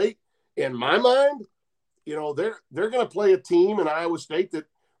 They in my mind, they're going to play a team in Iowa State that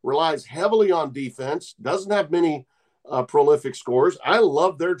relies heavily on defense, doesn't have many prolific scores. I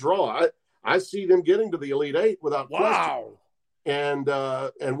love their draw. I see them getting to the Elite Eight without question. And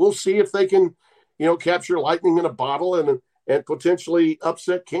we'll see if they can, capture lightning in a bottle and potentially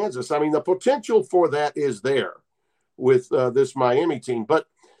upset Kansas. I mean, the potential for that is there with this Miami team. But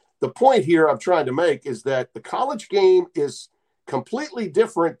the point here I'm trying to make is that the college game is completely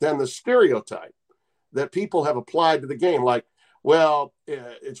different than the stereotype that people have applied to the game. Like, well,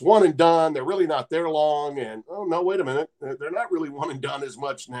 it's one and done. They're really not there long. And, oh, no, wait a minute. They're not really one and done as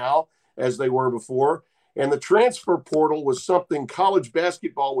much now as they were before. And the transfer portal was something college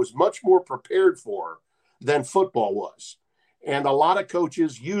basketball was much more prepared for than football was. And a lot of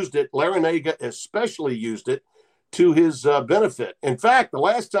coaches used it. Larinaga especially used it to his benefit. In fact, the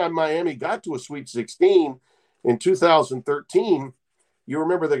last time Miami got to a Sweet 16 in 2013, you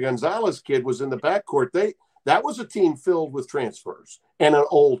remember the Gonzalez kid was in the backcourt. That was a team filled with transfers and an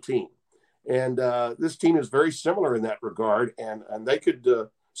old team. And this team is very similar in that regard. And they could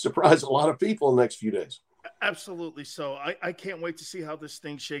surprise a lot of people in the next few days. Absolutely. So I can't wait to see how this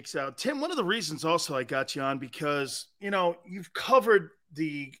thing shakes out. Tim, one of the reasons also I got you on because, you've covered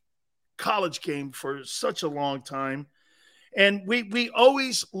the college game for such a long time. And we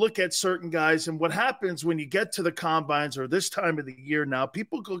always look at certain guys and what happens when you get to the combines or this time of the year now,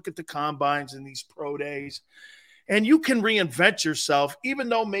 people look at the combines and these pro days and you can reinvent yourself, even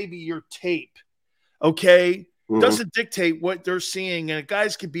though maybe your tape, doesn't dictate what they're seeing. And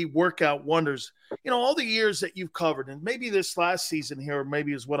guys can be workout wonders. All the years that you've covered, and maybe this last season here,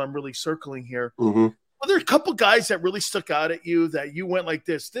 maybe is what I'm really circling here. Well, there are a couple guys that really stuck out at you that you went like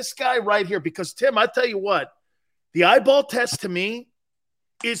this guy right here, because Tim, I tell you what, the eyeball test to me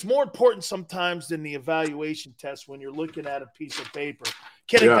is more important sometimes than the evaluation test when you're looking at a piece of paper.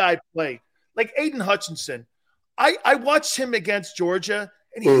 Can a guy play? Like Aiden Hutchinson. I watched him against Georgia,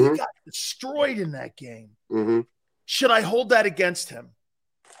 and he got destroyed in that game. Should I hold that against him?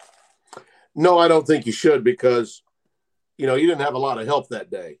 No, I don't think you should because, you didn't have a lot of help that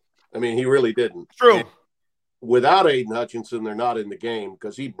day. I mean, he really didn't. True. And without Aiden Hutchinson, they're not in the game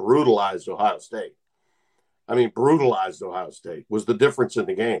because he brutalized Ohio State. I mean, brutalized Ohio State was the difference in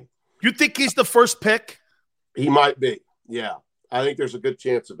the game. You think he's the first pick? He might be. Yeah. I think there's a good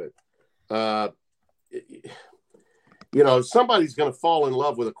chance of it. If somebody's going to fall in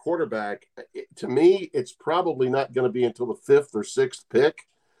love with a quarterback, to me, it's probably not going to be until the 5th or 6th pick.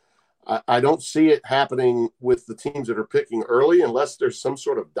 I don't see it happening with the teams that are picking early unless there's some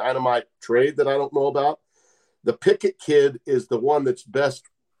sort of dynamite trade that I don't know about. The Pickett kid is the one that's best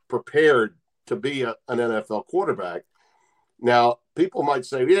prepared to be an NFL quarterback. Now, people might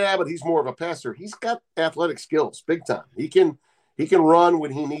say, yeah, but he's more of a passer. He's got athletic skills, big time. He can run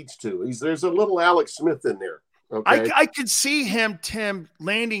when he needs to. There's a little Alex Smith in there. Okay. I could see him, Tim,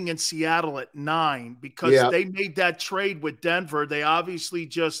 landing in Seattle at 9 because they made that trade with Denver. They obviously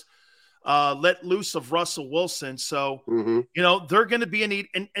just let loose of Russell Wilson. So, they're going to be in need.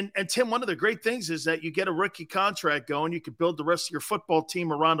 And Tim, one of the great things is that you get a rookie contract going. You can build the rest of your football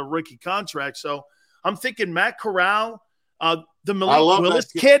team around a rookie contract. So I'm thinking Matt Corral, the Malik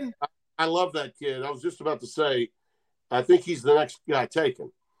Willis kid. I love that kid. I was just about to say, I think he's the next guy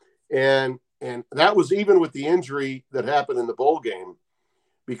taken. And that was even with the injury that happened in the bowl game,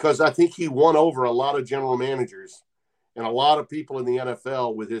 because I think he won over a lot of general managers and a lot of people in the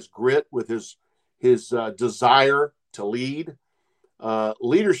NFL with his grit, with his desire to lead.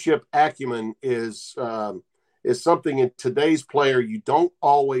 Leadership acumen is something in today's player you don't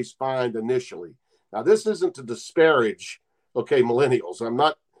always find initially. Now, this isn't to disparage, millennials.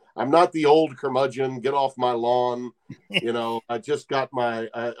 I'm not the old curmudgeon. Get off my lawn. I just got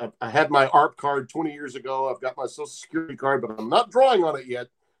I had my ARP card 20 years ago. I've got my Social Security card, but I'm not drawing on it yet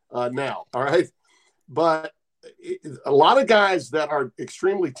now. All right. But a lot of guys that are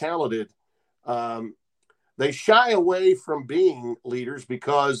extremely talented, they shy away from being leaders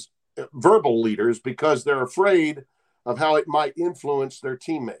verbal leaders, because they're afraid of how it might influence their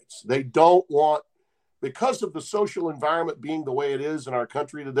teammates. They don't want, because of the social environment being the way it is in our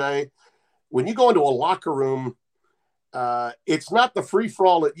country today, when you go into a locker room, it's not the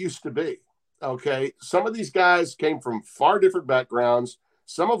free-for-all it used to be, okay? Some of these guys came from far different backgrounds.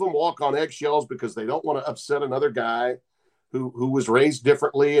 Some of them walk on eggshells because they don't want to upset another guy who was raised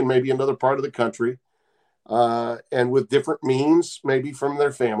differently in maybe another part of the country, and with different means, maybe from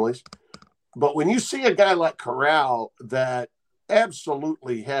their families. But when you see a guy like Corral that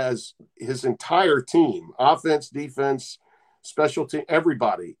absolutely has his entire team, offense, defense, special team,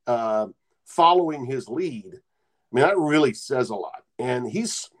 everybody following his lead, I mean, that really says a lot. And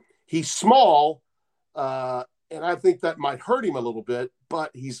he's small, and I think that might hurt him a little bit,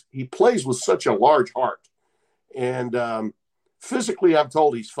 but he plays with such a large heart. And physically, I'm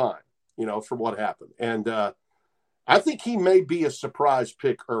told he's fine, from what happened. And I think he may be a surprise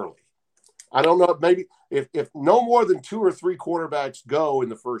pick early. I don't know, maybe if no more than 2 or 3 quarterbacks go in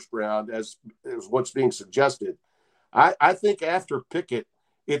the first round, as what's being suggested, I think after Pickett,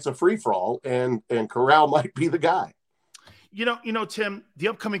 it's a free-for-all, and Corral might be the guy. Tim, the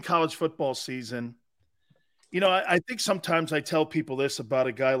upcoming college football season, I think sometimes I tell people this about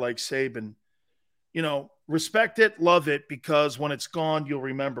a guy like Saban, respect it, love it, because when it's gone, you'll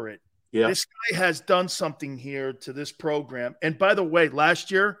remember it. Yeah. This guy has done something here to this program. And by the way,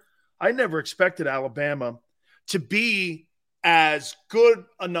 last year, I never expected Alabama to be as good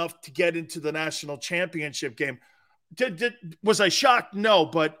enough to get into the national championship game. Was I shocked? No,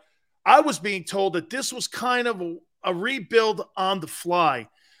 but I was being told that this was kind of a rebuild on the fly.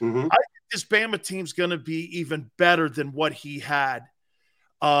 Mm-hmm. I think this Bama team's going to be even better than what he had.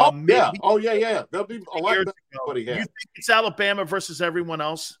 Yeah. They'll be a lot better than what he had. You think it's Alabama versus everyone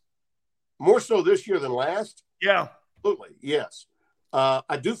else? More so this year than last? Yeah. Absolutely, yes.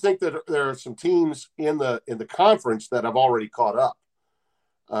 I do think that there are some teams in the conference that have already caught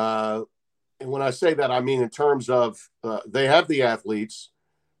up. And when I say that, I mean in terms of they have the athletes,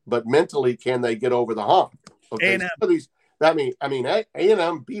 but mentally, can they get over the hump? Okay, some of these.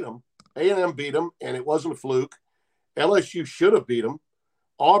 A&M beat them. A&M beat them, and it wasn't a fluke. LSU should have beat them.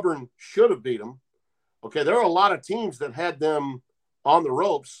 Auburn should have beat them. Okay, there are a lot of teams that had them on the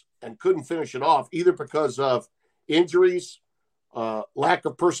ropes and couldn't finish it off, either because of injuries, lack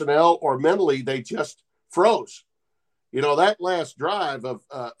of personnel, or mentally they just froze. That last drive of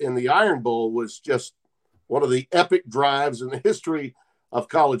in the Iron Bowl was just one of the epic drives in the history of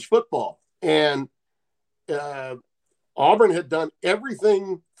college football. And Auburn had done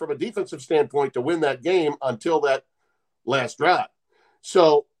everything from a defensive standpoint to win that game until that last drive.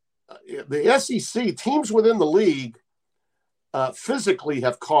 So the SEC teams within the league physically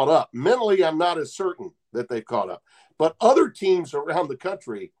have caught up. Mentally, I'm not as certain that they've caught up. But other teams around the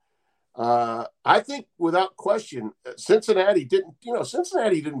country, I think without question, Cincinnati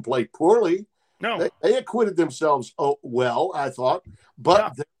didn't play poorly. No. They acquitted themselves well, I thought.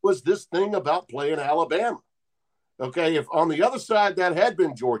 But there was this thing about playing Alabama. Okay, if on the other side that had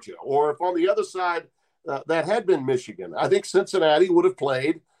been Georgia, or if on the other side that had been Michigan, I think Cincinnati would have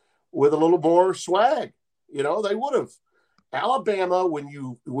played with a little more swag. They would have. Alabama, when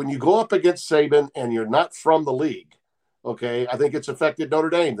you go up against Saban and you're not from the league, okay, I think it's affected Notre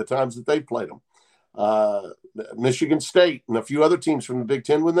Dame the times that they've played them. Michigan State and a few other teams from the Big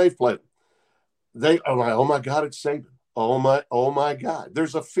Ten when they've played them. Oh my God, it's Saban. Oh my God.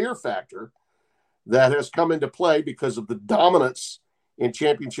 There's a fear factor that has come into play because of the dominance in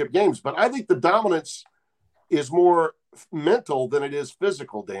championship games. But I think the dominance is more mental than it is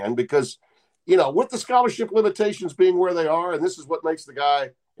physical, Dan, because, with the scholarship limitations being where they are, and this is what makes the guy,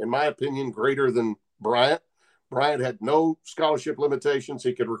 in my opinion, greater than Bryant. Bryant had no scholarship limitations.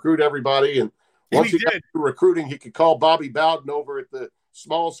 He could recruit everybody. And once he got to recruiting, he could call Bobby Bowden over at the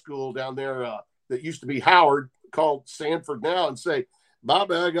small school down there that used to be Howard, called Sanford now, and say,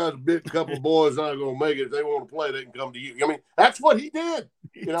 Bobby, I got a big couple of boys not going to make it. If they want to play, they can come to you. I mean, that's what he did.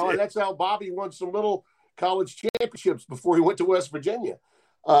 And that's how Bobby won some little college championships before he went to West Virginia.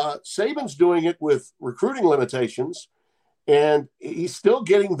 Saban's doing it with recruiting limitations, and he's still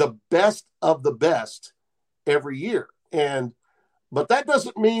getting the best of the best every year. But that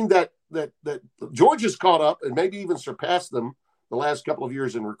doesn't mean that Georgia's caught up and maybe even surpassed them the last couple of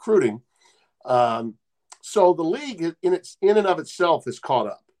years in recruiting. So the league in and of itself is caught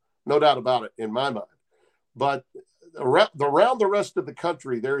up. no doubt about it in my mind. But around the rest of the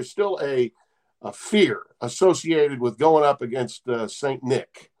country, there is still a fear associated with going up against St.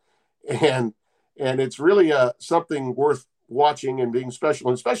 Nick, and it's really something worth watching and being special,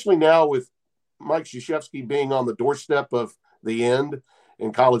 and especially now with Mike Krzyzewski being on the doorstep of the end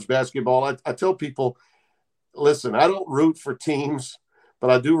in college basketball. I tell people, listen, I don't root for teams, but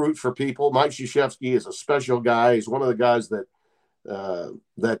I do root for people. Mike Krzyzewski is a special guy. He's one of the guys that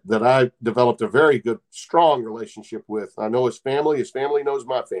I developed a very good, strong relationship with. I know his family. His family knows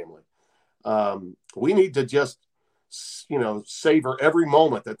my family. We need to just, savor every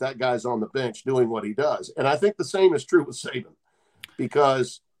moment that guy's on the bench doing what he does. And I think the same is true with Saban,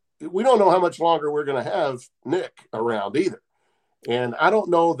 because we don't know how much longer we're going to have Nick around either. And I don't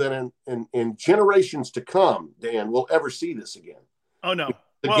know that in generations to come, Dan, we'll ever see this again. Oh, no.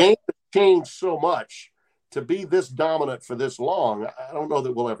 The game has changed so much to be this dominant for this long. I don't know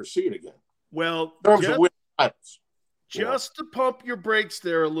that we'll ever see it again. Well, in terms of winning titles. Just to pump your brakes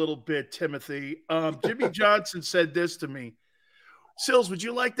there a little bit, Timothy, Jimmy Johnson said this to me. Sills, would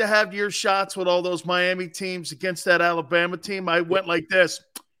you like to have your shots with all those Miami teams against that Alabama team? I went like this.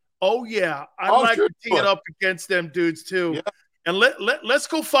 Oh, yeah. I'd like to tee it up against them dudes, too. Yeah. And let's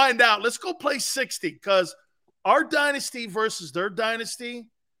go find out. Let's go play 60, because our dynasty versus their dynasty,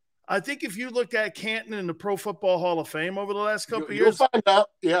 I think if you look at Canton in the Pro Football Hall of Fame over the last couple of years. You'll find out.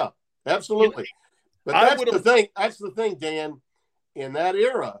 Yeah, absolutely. But that's the thing. That's the thing, Dan. In that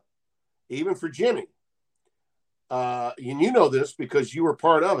era, even for Jimmy, and you know this because you were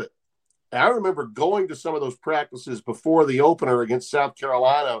part of it. And I remember going to some of those practices before the opener against South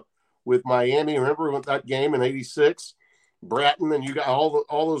Carolina with Miami. Remember that game in '86? Bratton and you got all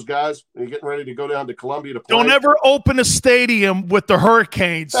those guys getting ready to go down to Columbia to play. Don't ever open a stadium with the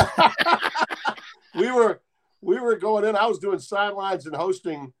Hurricanes. We were going in. I was doing sidelines and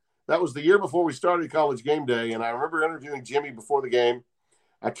hosting. That was the year before we started College Game Day, and I remember interviewing Jimmy before the game.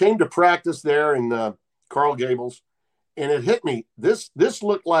 I came to practice there in Coral Gables, and it hit me. This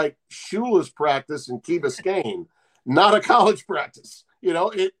looked like Shula's practice in Key Biscayne, not a college practice.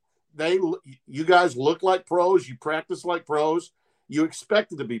 You guys look like pros. You practice like pros. You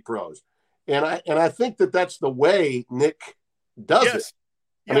expected to be pros, and I think that's the way Nick does it. Yes.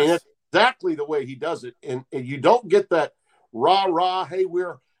 I mean, that's exactly the way he does it, and you don't get that rah. Hey,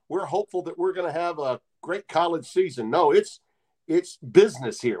 we're hopeful that we're going to have a great college season. No, it's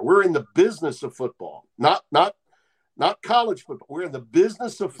business here. We're in the business of football, not college football. We're in the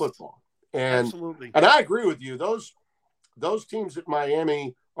business of football, and absolutely. And I agree with you. Those teams at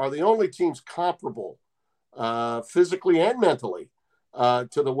Miami are the only teams comparable physically and mentally to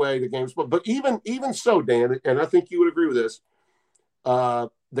the way the game's played. But even so, Dan, and I think you would agree with this,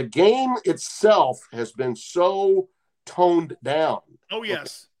 the game itself has been so toned down. Oh, yes. Okay?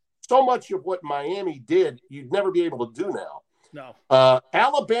 So much of what Miami did, you'd never be able to do now. No.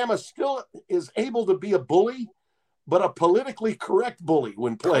 Alabama still is able to be a bully, but a politically correct bully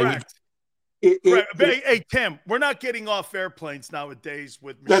when playing. Correct. Hey, Tim, we're not getting off airplanes nowadays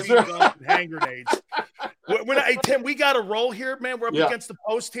with machine guns and hand grenades. Hey, Tim, we got to roll here, man. We're up against the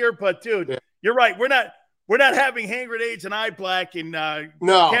post here, but dude, you're right. We're not having hand grenades and eye black and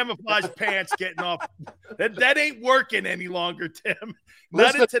camouflage pants getting off. That ain't working any longer, Tim.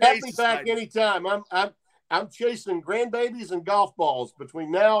 Not in today's society. Back anytime. I'm chasing grandbabies and golf balls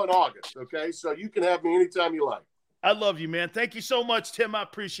between now and August. Okay, so you can have me anytime you like. I love you, man. Thank you so much, Tim. I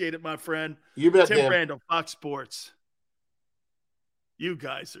appreciate it, my friend. You bet, Tim Dan. Brando, Fox Sports. You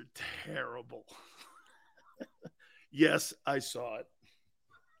guys are terrible. Yes, I saw it.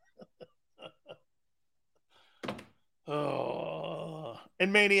 Oh,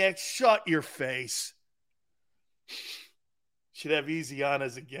 and Maniac, shut your face. Should have Easy on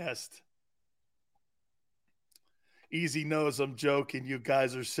as a guest. Easy knows I'm joking. You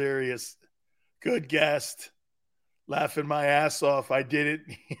guys are serious. Good guest. Laughing my ass off. I didn't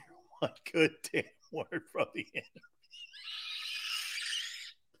hear one good damn word from the enemy.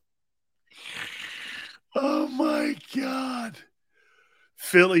 Oh, my God.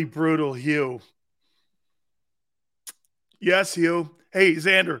 Philly brutal Hugh. Yes, Hugh. Hey,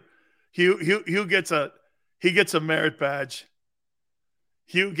 Xander. Hugh gets a merit badge.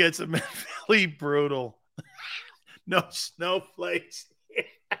 Hugh gets a Philly brutal. No snowflakes.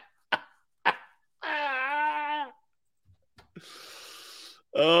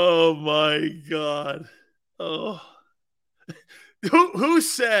 Oh my God. Oh. Who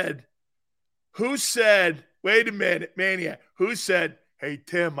said, wait a minute, Maniac, who said, hey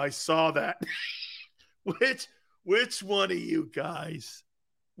Tim, I saw that? Which one of you guys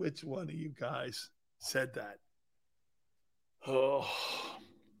said that? Oh.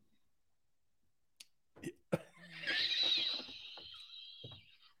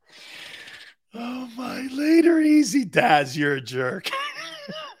 Oh, my. Later, easy. Daz, you're a jerk.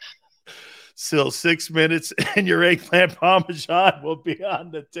 Still 6 minutes and your eggplant parmesan will be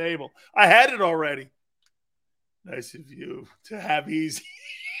on the table. I had it already. Nice of you to have easy.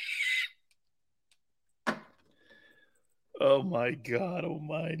 Oh, my God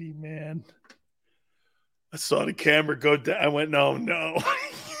almighty, man. I saw the camera go down. I went, no.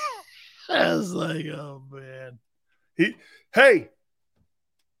 I was like, oh, man. Hey.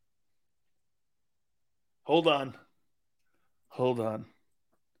 Hold on.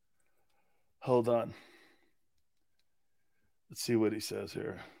 Let's see what he says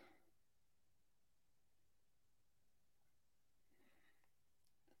here.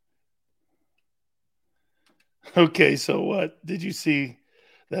 Okay, so what did you see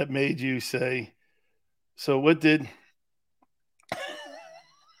that made you say? So what did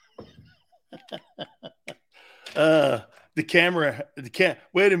the camera?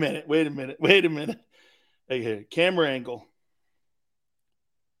 Wait a minute. Hey, here, camera angle.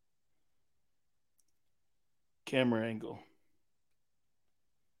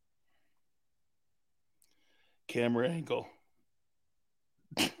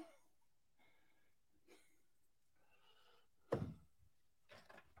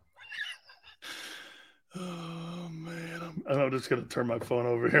 Oh, man. I'm just going to turn my phone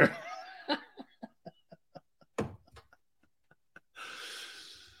over here.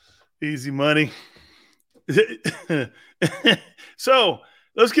 Easy money. So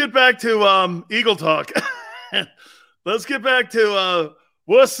let's get back to Eagle Talk. Let's get back to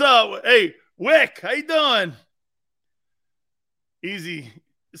what's up. Hey, Wick, how you doing? Easy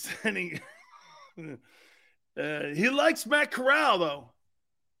sending. He likes Matt Corral, though.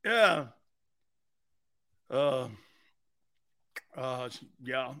 Yeah.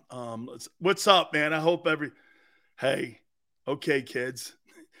 Yeah. What's up, man? I hope Hey, okay, kids.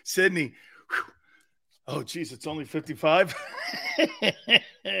 Sydney. Whew. Oh, geez, it's only 55.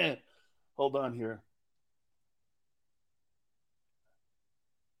 Hold on here.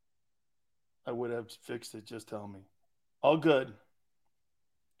 I would have fixed it. Just tell me. All good.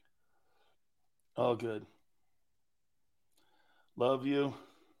 Love you.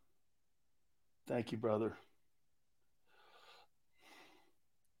 Thank you, brother.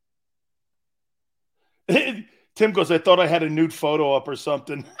 Tim goes, I thought I had a nude photo up or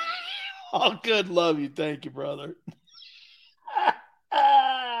something. All good. Love you. Thank you, brother.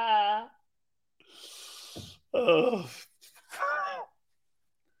 Oh.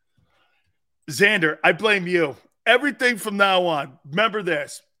 Xander, I blame you. Everything from now on. Remember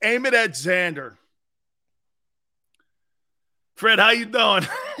this. Aim it at Xander. Fred, how you doing?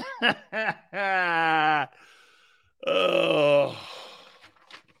 Oh.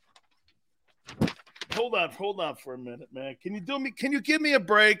 Hold on for a minute, man. Can you give me a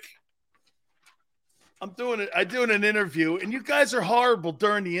break? I'm doing an interview, and you guys are horrible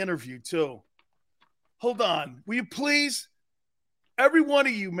during the interview, too. Hold on. Will you please? Every one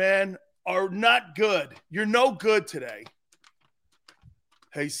of you, man, are not good. You're no good today.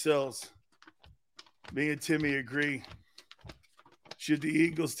 Hey, Sills. Me and Timmy agree. Should the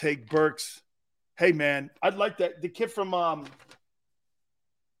Eagles take Burks? Hey, man, I'd like that. The kid from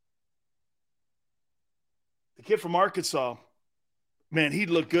Arkansas, man, he'd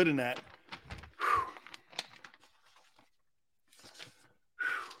look good in that.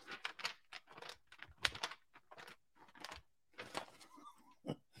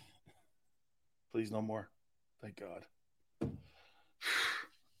 Please, no more. Thank God.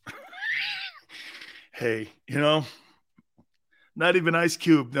 Hey, not even Ice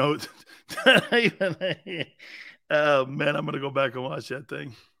Cube. No. Oh, man, I'm going to go back and watch that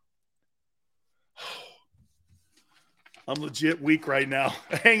thing. I'm legit weak right now.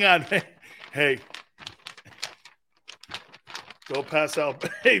 Hang on. Hey. Go pass out.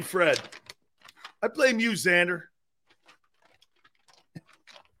 Hey, Fred. I blame you, Xander.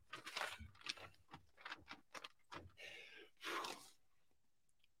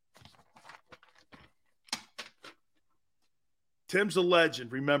 Tim's a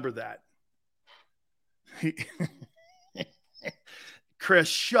legend. Remember that. Chris,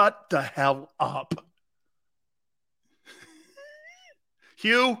 shut the hell up.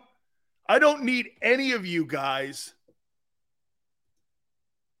 Hugh, I don't need any of you guys.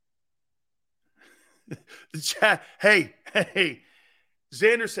 The chat. Hey.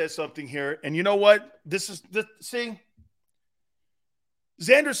 Xander says something here, and you know what? See?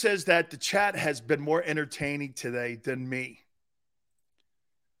 Xander says that the chat has been more entertaining today than me.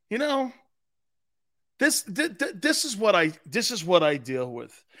 This is what I deal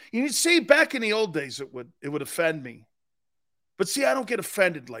with. You see, back in the old days, it would offend me. But see, I don't get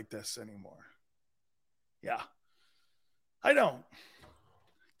offended like this anymore. Yeah. I don't.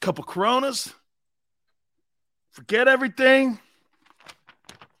 Couple Coronas. Forget everything.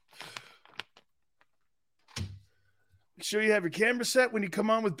 Make sure you have your camera set when you come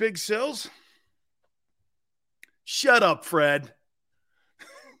on with Big Sills. Shut up, Fred.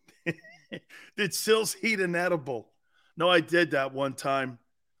 Did Sills eat an edible? No, I did that one time.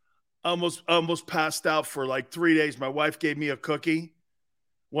 Almost passed out for like 3 days. My wife gave me a cookie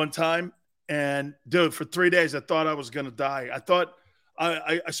one time. And, dude, for 3 days, I thought I was going to die. I thought,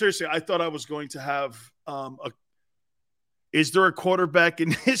 I seriously, I thought I was going to have is there a quarterback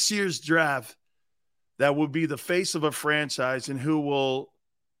in this year's draft that will be the face of a franchise, and who will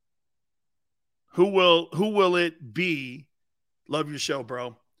it be? Love your show,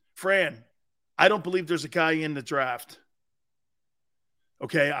 bro. Fran, I don't believe there's a guy in the draft.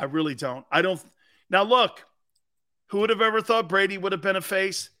 Okay, I really don't. Now, look, who would have ever thought Brady would have been a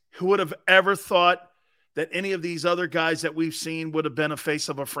face? Who would have ever thought that any of these other guys that we've seen would have been a face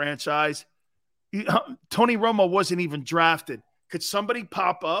of a franchise? Tony Romo wasn't even drafted. Could somebody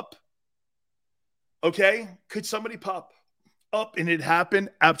pop up? Okay, could somebody pop up and it happened?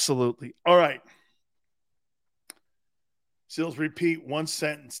 Absolutely. All right. Sills, repeat one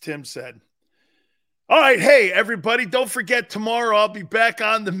sentence Tim said. All right, hey, everybody, don't forget tomorrow I'll be back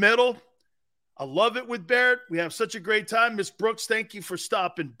on the middle. I love it with Barrett. We have such a great time. Miss Brooks, thank you for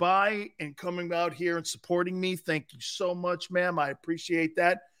stopping by and coming out here and supporting me. Thank you so much, ma'am. I appreciate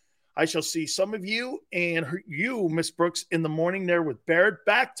that. I shall see some of you and you, Miss Brooks, in the morning there with Barrett.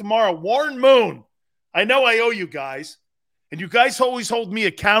 Back tomorrow. Warren Moon. I know I owe you guys, and you guys always hold me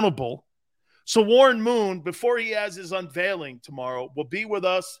accountable. So Warren Moon, before he has his unveiling tomorrow, will be with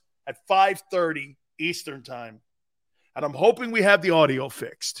us at 5:30 Eastern time. And I'm hoping we have the audio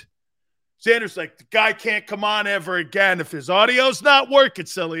fixed. Xander's like, the guy can't come on ever again if his audio's not working,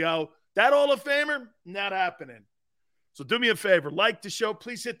 Sileo. That Hall of Famer? Not happening. So do me a favor. Like the show.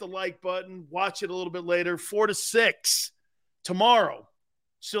 Please hit the like button. Watch it a little bit later. 4 to 6 tomorrow.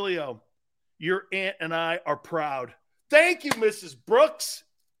 Sileo, your aunt and I are proud. Thank you, Mrs. Brooks.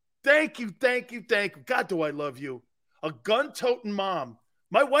 Thank you, thank you, thank you. God, do I love you. A gun-toting mom.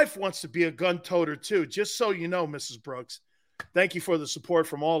 My wife wants to be a gun-toter, too, just so you know, Mrs. Brooks. Thank you for the support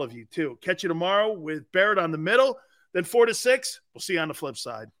from all of you, too. Catch you tomorrow with Barrett on the middle. Then 4 to 6. We'll see you on the flip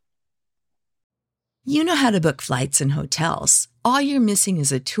side. You know how to book flights and hotels. All you're missing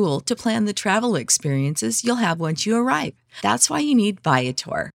is a tool to plan the travel experiences you'll have once you arrive. That's why you need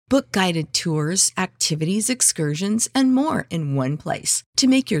Viator. Book guided tours, activities, excursions, and more in one place to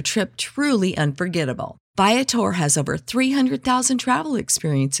make your trip truly unforgettable. Viator has over 300,000 travel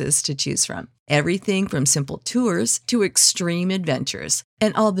experiences to choose from. Everything from simple tours to extreme adventures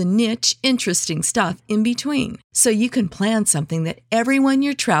and all the niche, interesting stuff in between. So you can plan something that everyone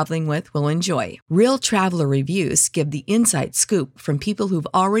you're traveling with will enjoy. Real traveler reviews give the inside scoop from people who've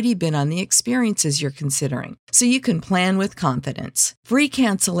already been on the experiences you're considering. So you can plan with confidence. Free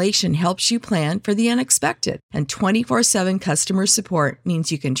cancellation helps you plan for the unexpected. And 24/7 customer support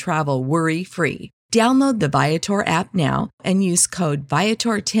means you can travel worry-free. Download the Viator app now and use code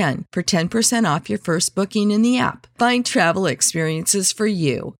Viator10 for 10% off your first booking in the app. Find travel experiences for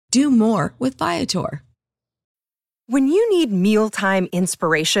you. Do more with Viator. When you need mealtime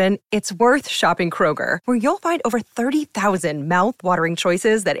inspiration, it's worth shopping Kroger, where you'll find over 30,000 mouth-watering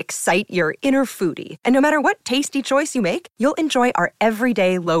choices that excite your inner foodie. And no matter what tasty choice you make, you'll enjoy our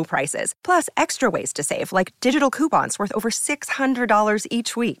everyday low prices, plus extra ways to save, like digital coupons worth over $600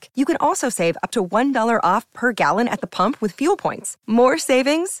 each week. You can also save up to $1 off per gallon at the pump with fuel points. More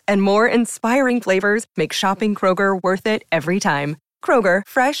savings and more inspiring flavors make shopping Kroger worth it every time. Kroger,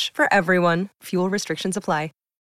 fresh for everyone. Fuel restrictions apply.